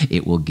online.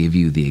 It will give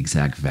you the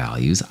exact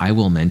values. I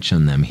will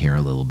mention them here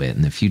a little bit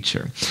in the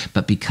future.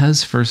 But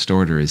because first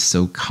order is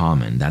so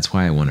common, that's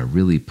why I want to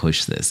really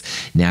push this.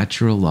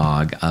 Natural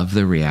log of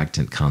the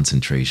reactant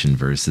concentration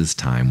versus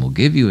time will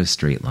give you a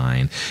straight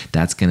line.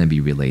 That's going to be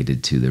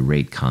related to the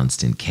rate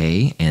constant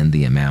K and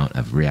the amount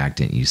of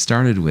reactant you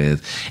started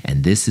with,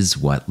 and this is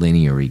what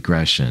linear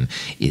regression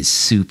is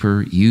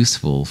super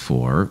useful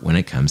for when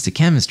it comes to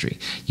chemistry.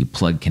 You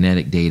plug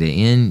kinetic data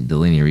in, the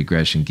linear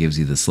regression gives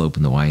you the slope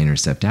and the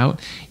y-intercept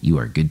out, you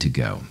are good to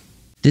go.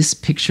 This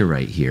picture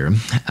right here,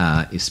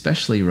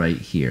 especially right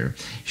here,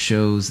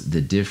 shows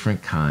the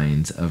different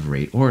kinds of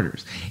rate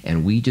orders.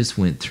 And we just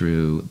went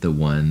through the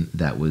one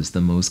that was the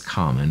most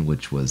common,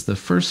 which was the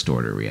first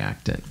order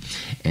reactant.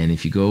 And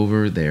if you go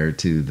over there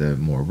to the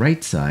more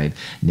right side,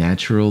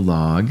 natural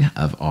log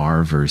of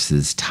R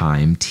versus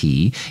time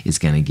t is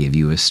going to give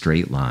you a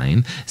straight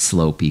line,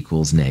 slope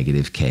equals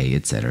negative k,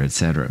 etc.,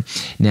 etc.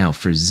 Now,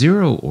 for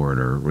zero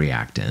order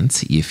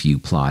reactants, if you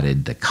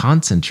plotted the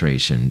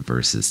concentration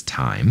versus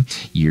time,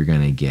 you're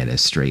going to get a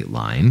straight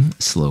line,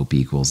 slope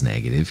equals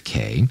negative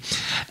k.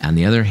 On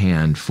the other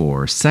hand,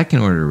 for second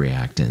order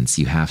reactants,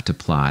 you have to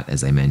plot,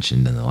 as I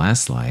mentioned in the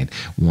last slide,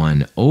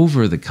 1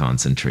 over the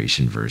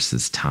concentration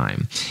versus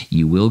time.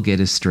 You will get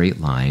a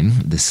straight line.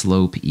 The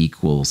slope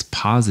equals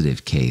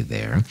positive k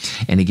there.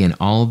 And again,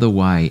 all the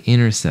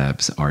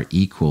y-intercepts are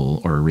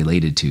equal, or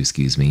related to,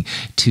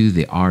 to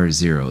the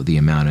R0, the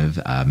amount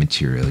of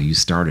material you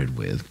started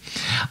with.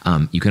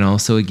 You can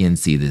also again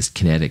see this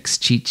kinetics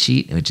cheat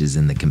sheet, which is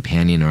in the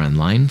companion or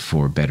online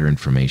for better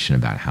information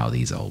about how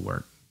these all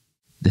work.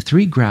 The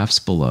 3 graphs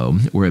below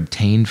were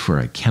obtained for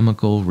a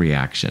chemical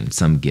reaction,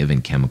 some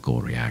given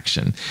chemical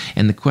reaction.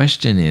 And the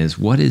question is,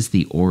 what is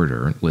the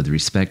order with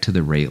respect to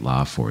the rate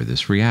law for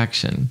this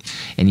reaction?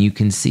 And you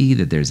can see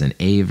that there's an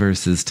A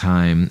versus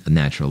time, a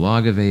natural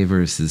log of A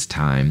versus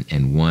time,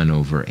 and 1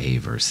 over A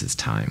versus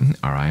time,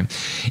 all right?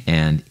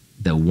 And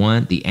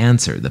the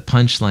answer, the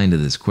punchline to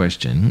this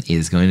question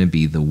is going to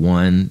be the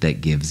one that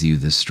gives you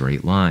the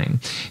straight line.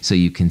 So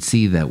you can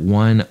see that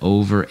 1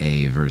 over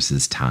A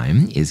versus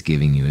time is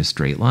giving you a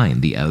straight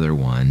line. The other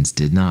ones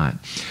did not.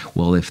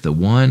 Well, if the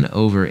 1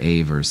 over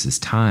A versus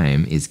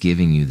time is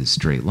giving you the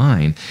straight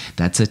line,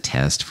 that's a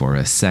test for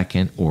a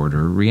second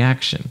order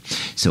reaction.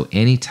 So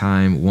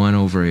anytime 1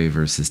 over A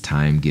versus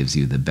time gives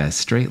you the best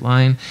straight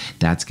line,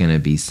 that's going to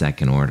be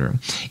second order.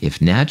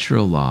 If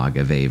natural log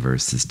of A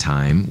versus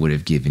time would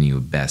have given you a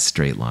best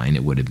straight line,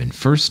 it would have been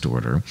first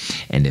order.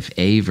 And if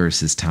A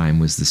versus time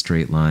was the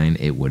straight line,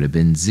 it would have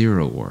been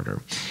 0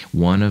 order.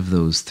 One of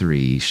those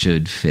 3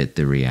 should fit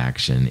the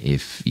reaction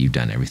if you've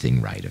done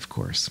everything right, of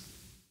course.